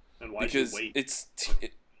around? And why because should you wait? It's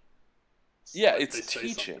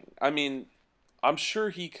teaching. I mean, I'm sure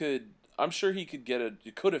he could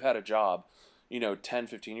could have had a job, you know, 10,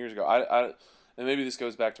 15 years ago. And maybe this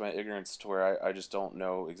goes back to my ignorance to where I just don't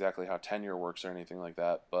know exactly how tenure works or anything like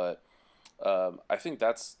that. But I think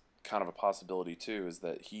that's kind of a possibility too, is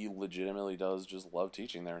that he legitimately does just love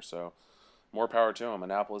teaching there. So more power to him.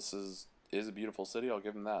 Annapolis is a beautiful city. I'll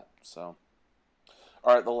give him that. So,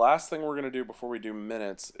 all right, the last thing we're going to do before we do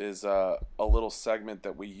minutes is a little segment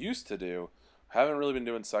that we used to do. Haven't really been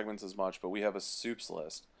doing segments as much, but we have a soups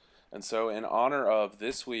list. And so in honor of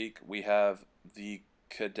this week, we have the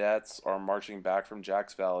cadets are marching back from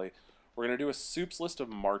Jacks Valley. We're going to do a soups list of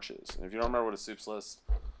marches. And if you don't remember what a soups list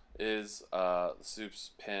is, the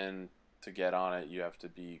soups pin, to get on it, you have to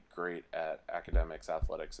be great at academics,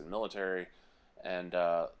 athletics, and military. And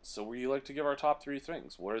so we like to give our top 3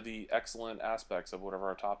 things. What are the excellent aspects of whatever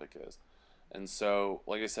our topic is? And so,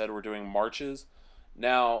 like I said, we're doing marches.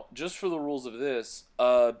 Now, just for the rules of this,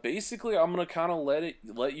 basically I'm going to kind of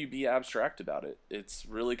let you be abstract about it. It's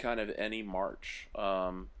really kind of any march,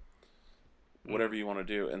 whatever you want to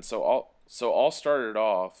do. And so I'll start it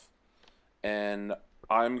off, and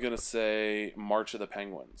I'm going to say March of the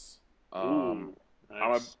Penguins. Ooh,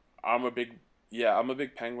 nice. I'm a big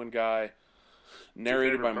penguin guy.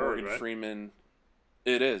 Narrated by Morgan Freeman.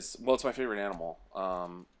 It is. Well, it's my favorite animal.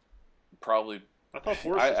 Probably. I thought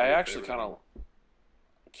horses. I actually kind of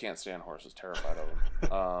can't stand horses. Terrified of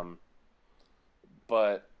them.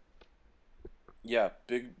 But yeah,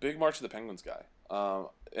 big March of the Penguins guy.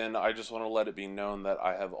 And I just want to let it be known that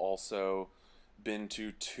I have also been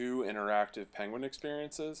to 2 interactive penguin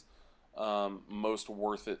experiences. Most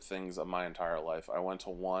worth it things of my entire life. I went to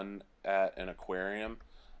one at an aquarium,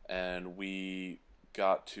 and we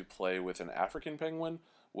got to play with an African penguin,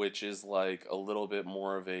 which is like a little bit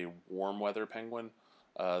more of a warm weather penguin.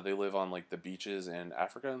 They live on like the beaches in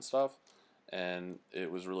Africa and stuff, and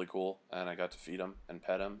it was really cool. And I got to feed them and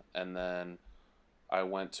pet them. And then I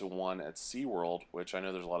went to one at SeaWorld, which I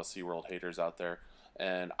know there's a lot of SeaWorld haters out there,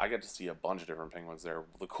 and I got to see a bunch of different penguins there.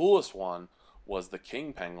 The coolest one was the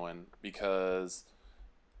king penguin, because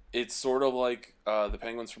it's sort of like the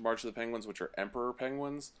penguins from March of the Penguins, which are emperor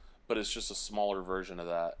penguins, but it's just a smaller version of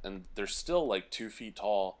that. And they're still like 2 feet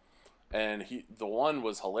tall. And the one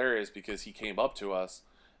was hilarious because he came up to us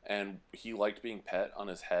and he liked being pet on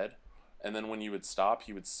his head. And then when you would stop,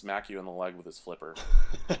 he would smack you in the leg with his flipper.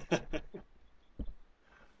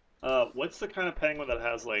 What's the kind of penguin that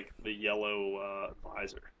has like the yellow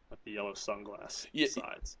visor, like the yellow sunglass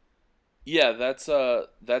sides? Yeah,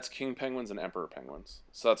 that's king penguins and emperor penguins.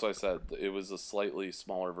 So that's why I said it was a slightly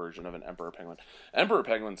smaller version of an emperor penguin. Emperor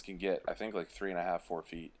penguins can get, I think, like 3.5, 4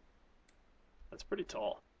 feet. That's pretty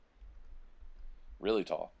tall. Really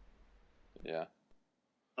tall. Yeah.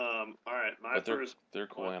 All right, they're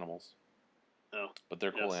cool animals. Oh, but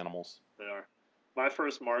they're cool animals. They are. My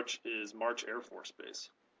first march is March Air Force Base.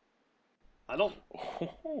 I don't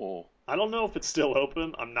know if it's still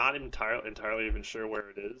open. I'm not entirely even sure where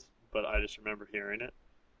it is, but I just remember hearing it,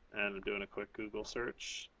 and I'm doing a quick Google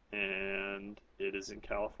search, and it is in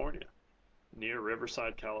California, near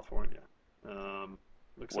Riverside, California.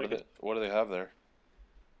 What do they have there?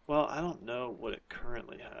 Well, I don't know what it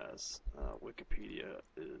currently has. Wikipedia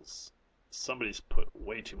is... Somebody's put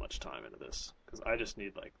way too much time into this, because I just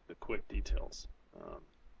need, like, the quick details.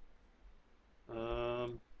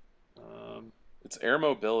 It's air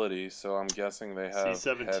mobility, so I'm guessing they have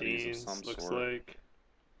C-17s, heavies of some looks sort. like.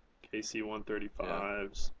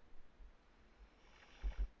 KC-135s.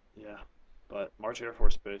 Yeah, but March Air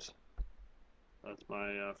Force Base. That's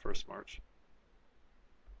my first march.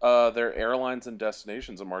 Their airlines and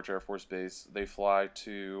destinations at March Air Force Base, they fly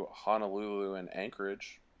to Honolulu and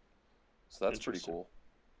Anchorage. So that's pretty cool.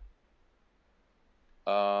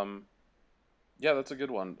 Yeah, that's a good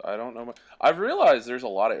one. I don't know. I've realized there's a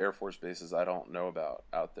lot of Air Force bases I don't know about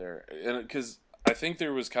out there. And because I think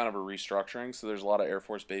there was kind of a restructuring, so there's a lot of Air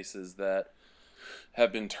Force bases that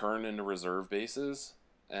have been turned into reserve bases,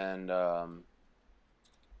 and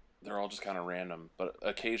they're all just kind of random. But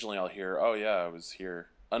occasionally I'll hear, oh yeah, I was here.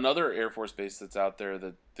 Another Air Force base that's out there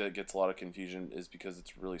that gets a lot of confusion is because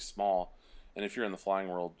it's really small. And if you're in the flying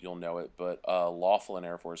world, you'll know it. But Laughlin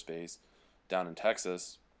Air Force Base down in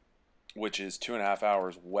Texas, which is 2.5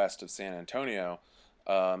 hours west of San Antonio,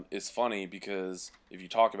 is funny because if you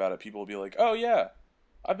talk about it, people will be like, oh yeah,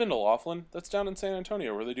 I've been to Laughlin. That's down in San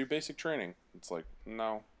Antonio where they do basic training. It's like,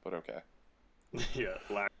 no, but okay. Yeah,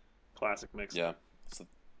 classic mix. Yeah.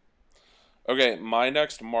 Okay, my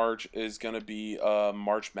next March is going to be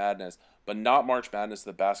March Madness, but not March Madness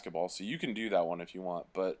the basketball, so you can do that one if you want,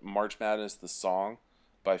 but March Madness the song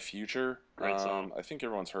by Future. Great song. I think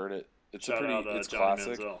everyone's heard it. It's Shout out, it's Johnny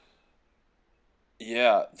classic. Manziel.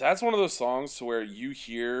 Yeah, that's one of those songs to where you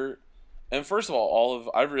hear, and first of all,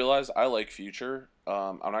 I've realized I like Future.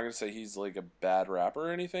 I'm not going to say he's like a bad rapper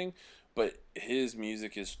or anything, but his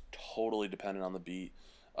music is totally dependent on the beat.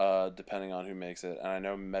 Depending on who makes it, and I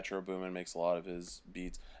know Metro Boomin makes a lot of his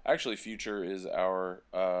beats. Actually, Future is our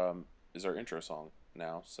intro song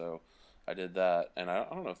now, so I did that, and I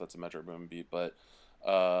don't know if that's a Metro Boomin beat, but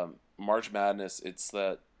March Madness, it's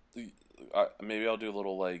that. Maybe I'll do a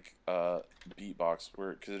little like beatbox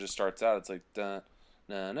where because it just starts out, it's like da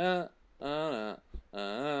na na na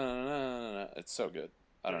na. It's so good.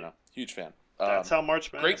 I don't know, huge fan. That's how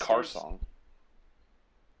March Madness great car starts? song.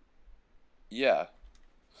 Yeah.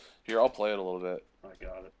 Here, I'll play it a little bit. I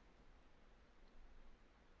got it.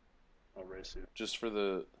 I'll race you. Just for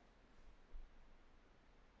the...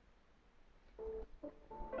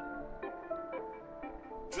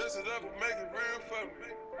 Dress it up and make it real for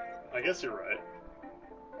me. I guess you're right.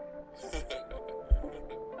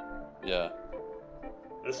 Yeah.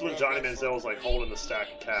 This is when Johnny Manziel was like holding the stack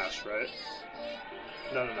of cash, right?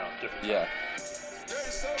 No, different. Yeah.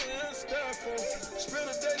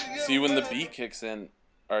 See, when the beat kicks in...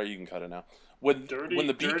 Alright, you can cut it now. When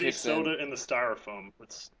the beat kicks soda in the styrofoam.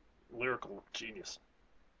 It's lyrical genius.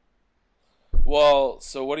 Well,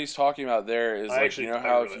 so what he's talking about there is like, you know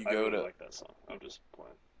how if you go to... I like that song. I'm just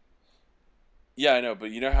playing. Yeah, I know,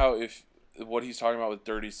 but you know how if... What he's talking about with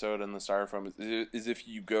dirty soda in the styrofoam is if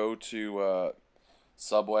you go to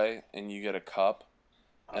Subway and you get a cup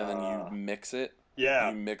and then you mix it. Yeah.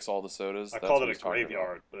 You mix all the sodas. I called it a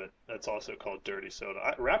graveyard, but that's also called dirty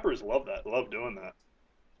soda. Rappers love that. Love doing that.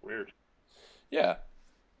 Weird. Yeah.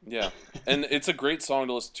 And it's a great song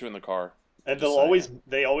to listen to in the car. And Just saying.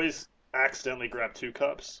 they always accidentally grab 2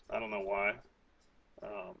 cups. I don't know why.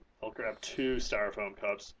 They'll grab 2 styrofoam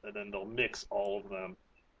cups, and then they'll mix all of them,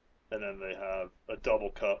 and then they have a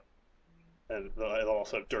double cup, and they'll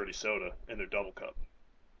also have dirty soda in their double cup.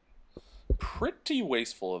 Pretty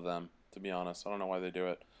wasteful of them, to be honest. I don't know why they do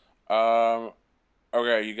it.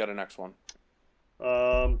 Okay, you got a next one.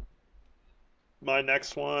 My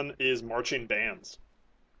next one is marching bands.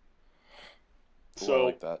 Ooh, So I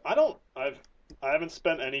like that. I haven't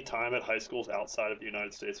spent any time at high schools outside of the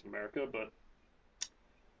United States of America, but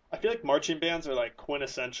I feel like marching bands are like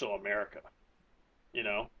quintessential America. You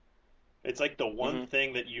know, it's like the one Hmm.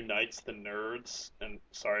 thing that unites the nerds, and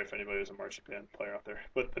sorry if anybody was a marching band player out there,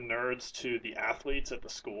 but the nerds to the athletes at the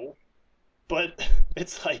school. But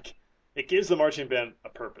it's like it gives the marching band a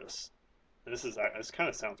purpose. And this kind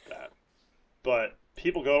of sounds bad, but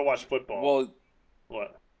people go to watch football. Well,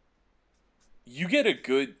 What? you get a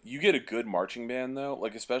good marching band though,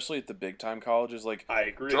 like especially at the big time colleges, like I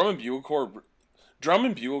agree. Drum and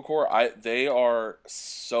Bugle Corps, they are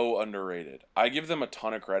so underrated. I give them a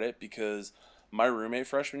ton of credit because my roommate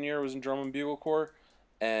freshman year was in Drum and Bugle Corps,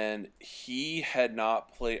 and he had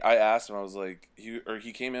not played. I asked him, I was like,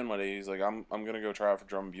 he came in one day, he's like, I'm gonna go try out for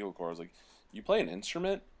Drum and Bugle Corps. I was like, you play an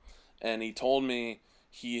instrument? And he told me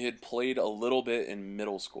he had played a little bit in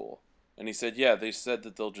middle school, and he said, yeah, they said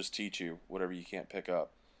that they'll just teach you whatever you can't pick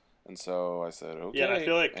up. And so I said, okay. Yeah,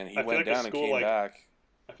 and And he I feel went like a down and school came like back.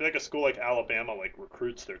 I feel like a school like Alabama like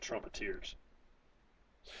recruits their trumpeters.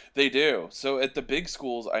 They do. So at the big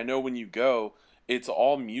schools, I know when you go, it's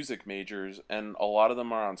all music majors, and a lot of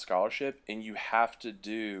them are on scholarship, and you have to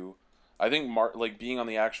do. I think like being on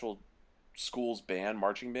the actual school's band,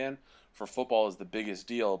 marching band for football is the biggest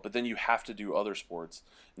deal. But then you have to do other sports,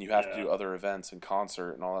 and you have to Yeah. do other events and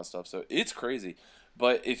concert and all that stuff. So it's crazy.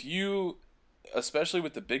 But if you, especially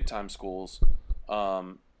with the big time schools,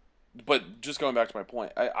 um, but just going back to my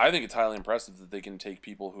point, I think it's highly impressive that they can take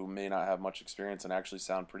people who may not have much experience and actually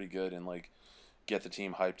sound pretty good and like get the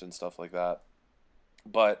team hyped and stuff like that.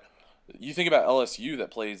 But you think about LSU that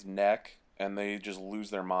plays neck and they just lose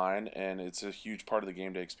their mind, and it's a huge part of the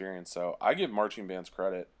game day experience. So I give marching bands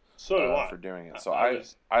credit So do I. for doing it. So I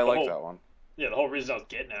was I the like whole that one. yeah the whole reason I was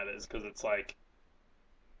getting at it is because it's like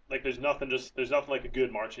there's nothing like a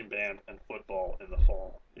good marching band and football in the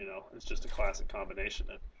fall. You know, it's just a classic combination.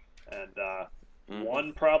 And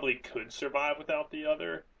one probably could survive without the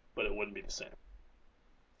other, but it wouldn't be the same.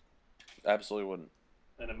 Absolutely wouldn't.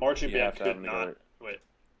 And a marching You band have to have could them not. together. Wait.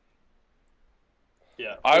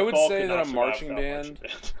 Yeah. I would football say could that not a survive marching without band.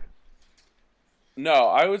 band. No,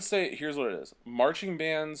 I would say here's what it is. Marching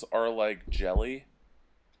bands are like jelly,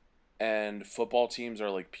 and football teams are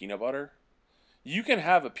like peanut butter. You can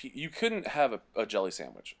have you couldn't have a jelly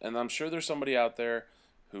sandwich, and I'm sure there's somebody out there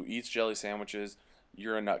who eats jelly sandwiches.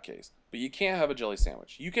 You're a nutcase, but you can't have a jelly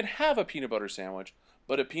sandwich. You can have a peanut butter sandwich,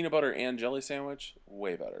 but a peanut butter and jelly sandwich,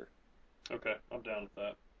 way better. Okay, I'm down with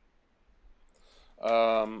that.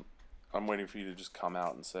 I'm waiting for you to just come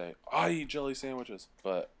out and say I eat jelly sandwiches,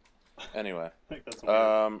 but anyway. I think that's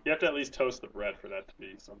weird. You have to at least toast the bread for that to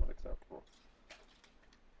be somewhat acceptable.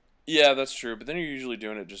 Yeah, that's true. But then you're usually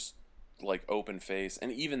doing it just like open face,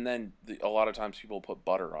 and even then, a lot of times people put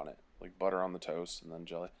butter on it, like butter on the toast and then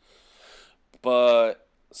jelly. But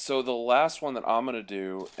so the last one that I'm gonna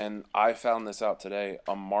do, and I found this out today,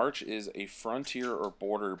 a march is a frontier or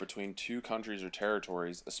border between two countries or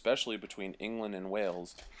territories, especially between England and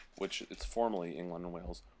Wales, which it's formerly England and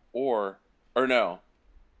Wales, or no,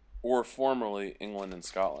 or formerly England and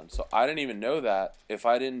Scotland. So I didn't even know that. If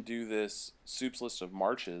I didn't do this Soup's list of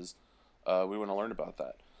marches, we wouldn't have learned about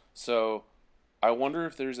that. So I wonder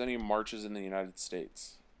if there's any marches in the United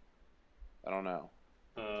States. I don't know.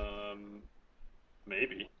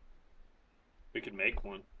 Maybe we could make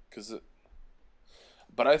one.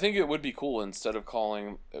 But I think it would be cool instead of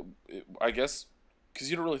calling, I guess, because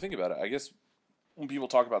you don't really think about it. I guess when people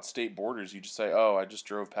talk about state borders, you just say, oh, I just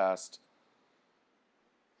drove past.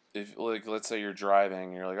 If, like, let's say you're driving,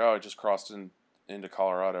 and you're like, oh, I just crossed into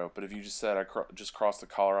Colorado. But if you just said, I just crossed the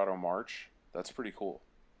Colorado March, that's pretty cool.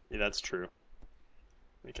 Yeah, that's true.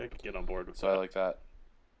 I think I could get on board with So that. I like that.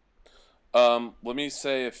 Let me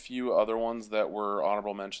say a few other ones that were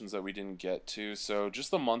honorable mentions that we didn't get to. So just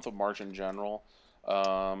the month of March in general.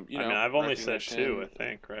 I've only said recognition. 2, I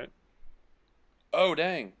think, right? Oh,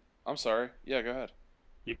 dang. I'm sorry. Yeah, go ahead.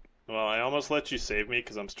 Well, I almost let you save me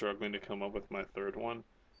because I'm struggling to come up with my third one.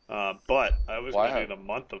 But I was going to do the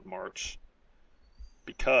month of March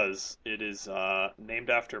because it is named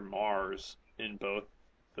after Mars in both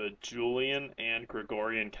the Julian and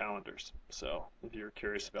Gregorian calendars. So if you're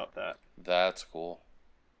curious about that. That's cool.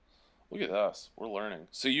 Look at us. We're learning.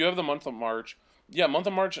 So you have the month of March. Yeah, month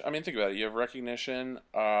of March, I mean, think about it. You have recognition.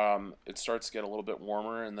 It starts to get a little bit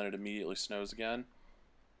warmer, and then it immediately snows again.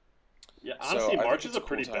 Yeah, honestly, So March is a cool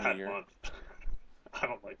pretty time of bad year. month. I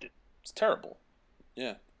don't like it. It's terrible.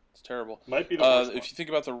 Yeah, it's terrible. Might be the worst If month. you think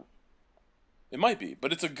about it might be,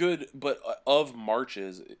 but it's a good, but of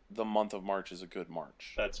Marches, the month of March is a good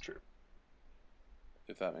March. That's true.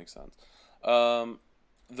 If that makes sense.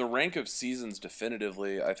 The rank of seasons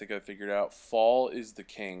definitively, I think I figured out. Fall is the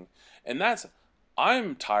king, and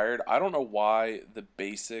I'm tired. I don't know why the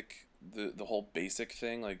whole basic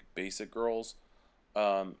thing, like basic girls,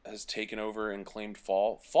 has taken over and claimed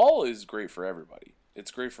fall. Fall is great for everybody.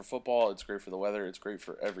 It's great for football. It's great for the weather. It's great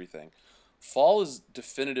for everything. Fall is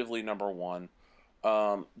definitively number one.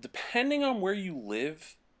 Depending on where you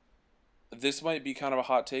live, this might be kind of a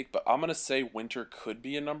hot take, but I'm going to say winter could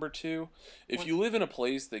be a number two. If you live in a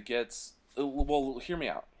place that gets... Well, hear me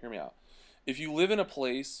out. If you live in a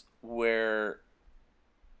place where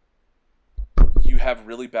you have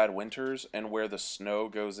really bad winters and where the snow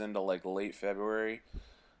goes into like late February,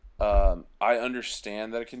 I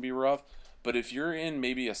understand that it can be rough. But if you're in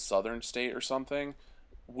maybe a southern state or something,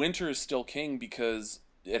 winter is still king because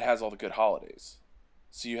it has all the good holidays.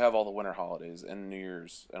 So you have all the winter holidays and New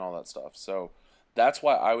Year's and all that stuff. So that's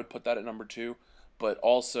why I would put that at number two. But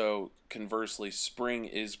also, conversely, spring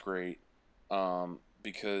is great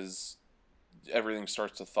because everything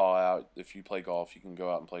starts to thaw out. If you play golf, you can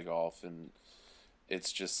go out and play golf. And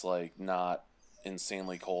it's just like not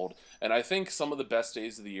insanely cold. And I think some of the best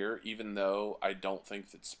days of the year, even though I don't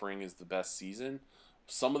think that spring is the best season,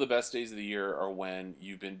 some of the best days of the year are when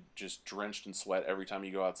you've been just drenched in sweat every time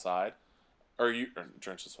you go outside. Or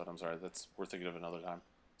drenched in sweat, I'm sorry. We're thinking of another time.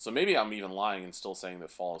 So maybe I'm even lying and still saying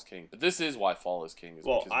that fall is king. But this is why fall is king.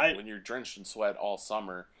 Because when you're drenched in sweat all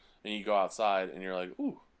summer and you go outside and you're like,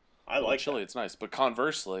 ooh, I like chilly, that. it's nice. But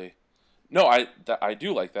conversely, no, I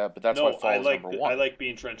do like that, but that's why fall is number one. I like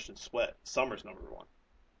being drenched in sweat. Summer's number one.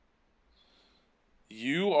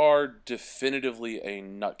 You are definitively a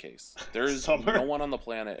nutcase. There's no one on the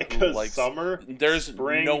planet who likes summer. There's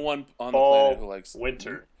spring, no one on fall, the planet who likes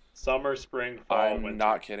winter. Summer, spring, fall, I'm winter.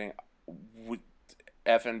 not kidding.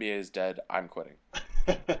 FNBA is dead. I'm quitting.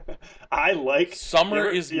 I like summer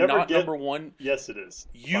is not number one. Yes, it is.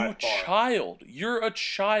 You child. You're a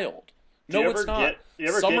child. No, it's not. You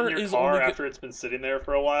ever Summer get in your is car only after it's been sitting there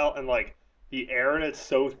for a while and like the air in it's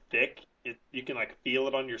so thick you can like feel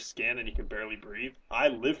it on your skin and you can barely breathe? I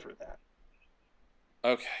live for that.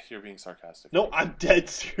 Okay, you're being sarcastic. No, I'm dead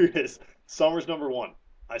serious. Summer's number one.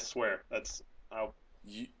 I swear. That's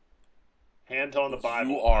hand on the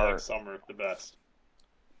Bible. You are I like summer the best.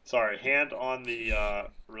 Sorry, hand on the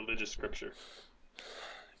religious scripture.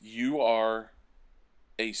 You are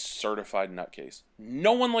a certified nutcase.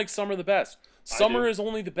 No one likes summer the best. Summer is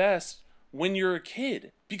only the best when you're a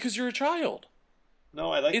kid because you're a child.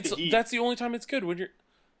 No, I like the heat. That's the only time it's good when you're.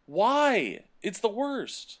 Why? It's the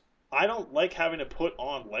worst. I don't like having to put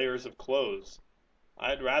on layers of clothes.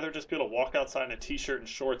 I'd rather just be able to walk outside in a t-shirt and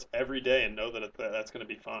shorts every day and know that that's going to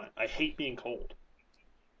be fine. I hate being cold.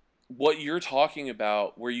 What you're talking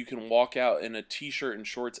about, where you can walk out in a t-shirt and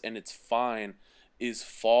shorts and it's fine, is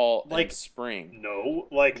fall and spring. No,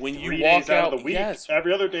 like when 3 you days walk out of the week, yes.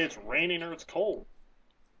 Every other day it's raining or it's cold.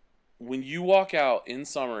 When you walk out in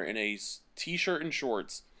summer in a t-shirt and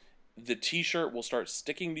shorts, the t-shirt will start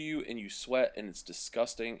sticking to you and you sweat and it's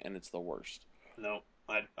disgusting and it's the worst. No,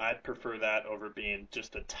 I'd prefer that over being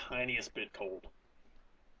just the tiniest bit cold.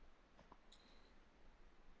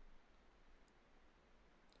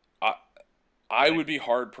 I would be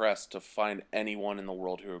hard pressed to find anyone in the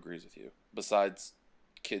world who agrees with you, besides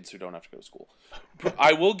kids who don't have to go to school.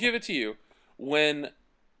 I will give it to you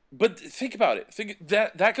but think about it.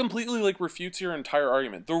 That completely like refutes your entire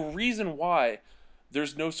argument. The reason why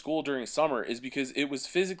there's no school during summer is because it was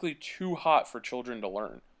physically too hot for children to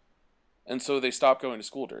learn, and so they stopped going to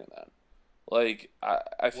school during that. Like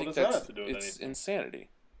I think it's insanity.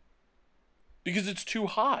 Because it's too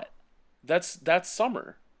hot. That's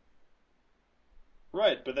summer.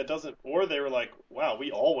 Right, but that doesn't. Or they were like, "Wow,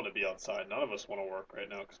 we all want to be outside. None of us want to work right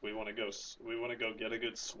now because we want to go. We want to go get a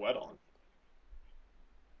good sweat on."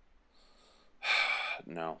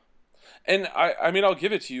 No, and I mean, I'll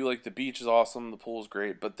give it to you. Like the beach is awesome, the pool is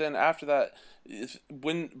great, but then after that,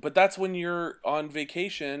 that's when you're on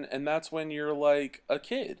vacation, and that's when you're like a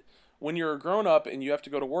kid. When you're a grown up and you have to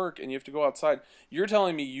go to work and you have to go outside, you're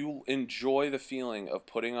telling me you enjoy the feeling of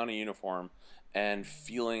putting on a uniform and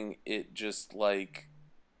feeling it just like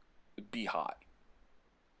be hot.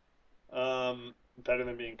 Better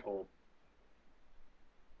than being cold.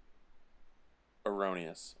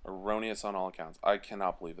 erroneous on all accounts. I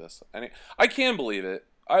cannot believe this. I can believe it.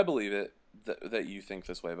 I believe it that you think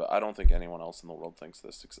this way, but I don't think anyone else in the world thinks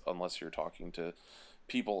this, unless you're talking to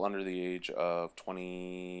people under the age of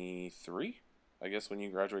 23, I guess, when you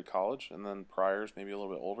graduate college, and then priors maybe a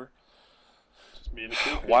little bit older. Just me and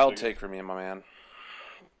the Wild take from me, my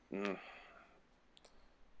man.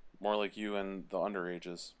 More like you and the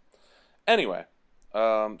underages. Anyway,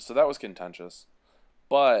 so that was contentious,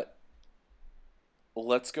 but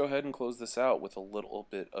let's go ahead and close this out with a little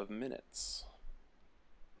bit of minutes.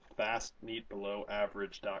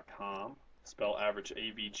 FastMeatBelowAverage.com. Spell average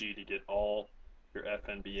AVG to get all your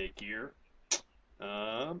FNBA gear.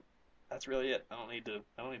 That's really it. I don't need to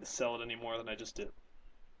sell it any more than I just did.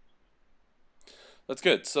 That's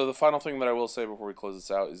good. So the final thing that I will say before we close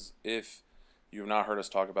this out is, if you have not heard us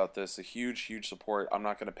talk about this, a huge support. I'm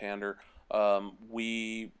not going to pander.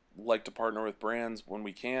 We like to partner with brands when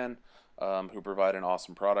we can, who provide an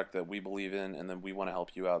awesome product that we believe in, and then we want to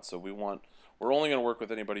help you out. So we're only going to work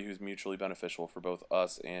with anybody who's mutually beneficial for both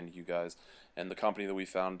us and you guys. And the company that we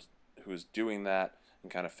found who is doing that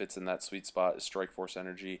and kind of fits in that sweet spot is Strikeforce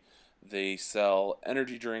Energy. They sell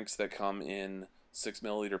energy drinks that come in 6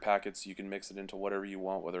 milliliter packets. You can mix it into whatever you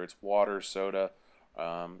want, whether it's water, soda.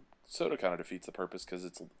 Soda kind of defeats the purpose because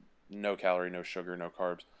it's no calorie, no sugar, no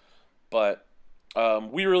carbs. But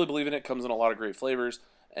we really believe in it. It comes in a lot of great flavors.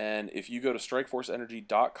 And if you go to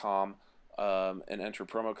strikeforceenergy.com and enter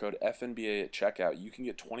promo code FNBA at checkout, you can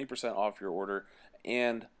get 20% off your order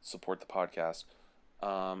and support the podcast.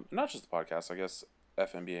 Not just the podcast, I guess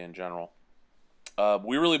FNBA in general.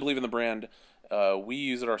 We really believe in the brand. We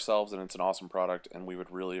use it ourselves, and it's an awesome product, and we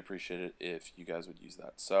would really appreciate it if you guys would use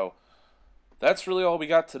that. So that's really all we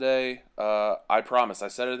got today. I promise. I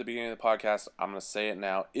said it at the beginning of the podcast. I'm going to say it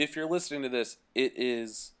now. If you're listening to this,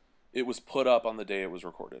 it was put up on the day it was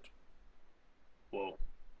recorded. Whoa.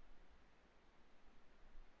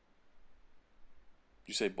 Did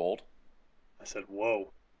you say bold? I said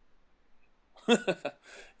whoa.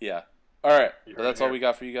 Yeah. All right. Well, that's all we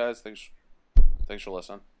got for you guys. Thanks for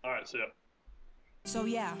listening. All right. See ya. So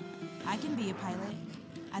yeah, I can be a pilot.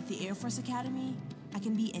 At the Air Force Academy, I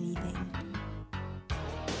can be anything.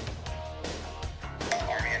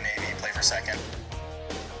 Army and Navy, play for second.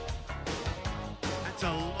 That's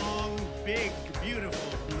a long, big,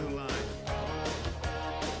 beautiful blue line.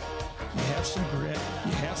 You have some grit.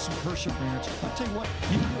 You have some perseverance. I'll tell you what,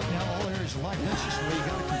 you can do it now all areas of life. That's just the way you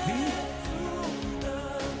got to compete.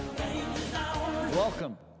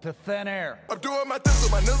 Welcome to Thin Air. I'm doing my thing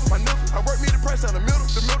with my nizzle. I work me the price down the middle.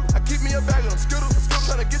 I keep me a bag of them skittles.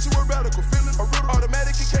 Trying to get you a radical feeling.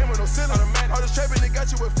 Automatic, it came with no ceiling. All this trapping, it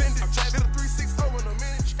got you offended.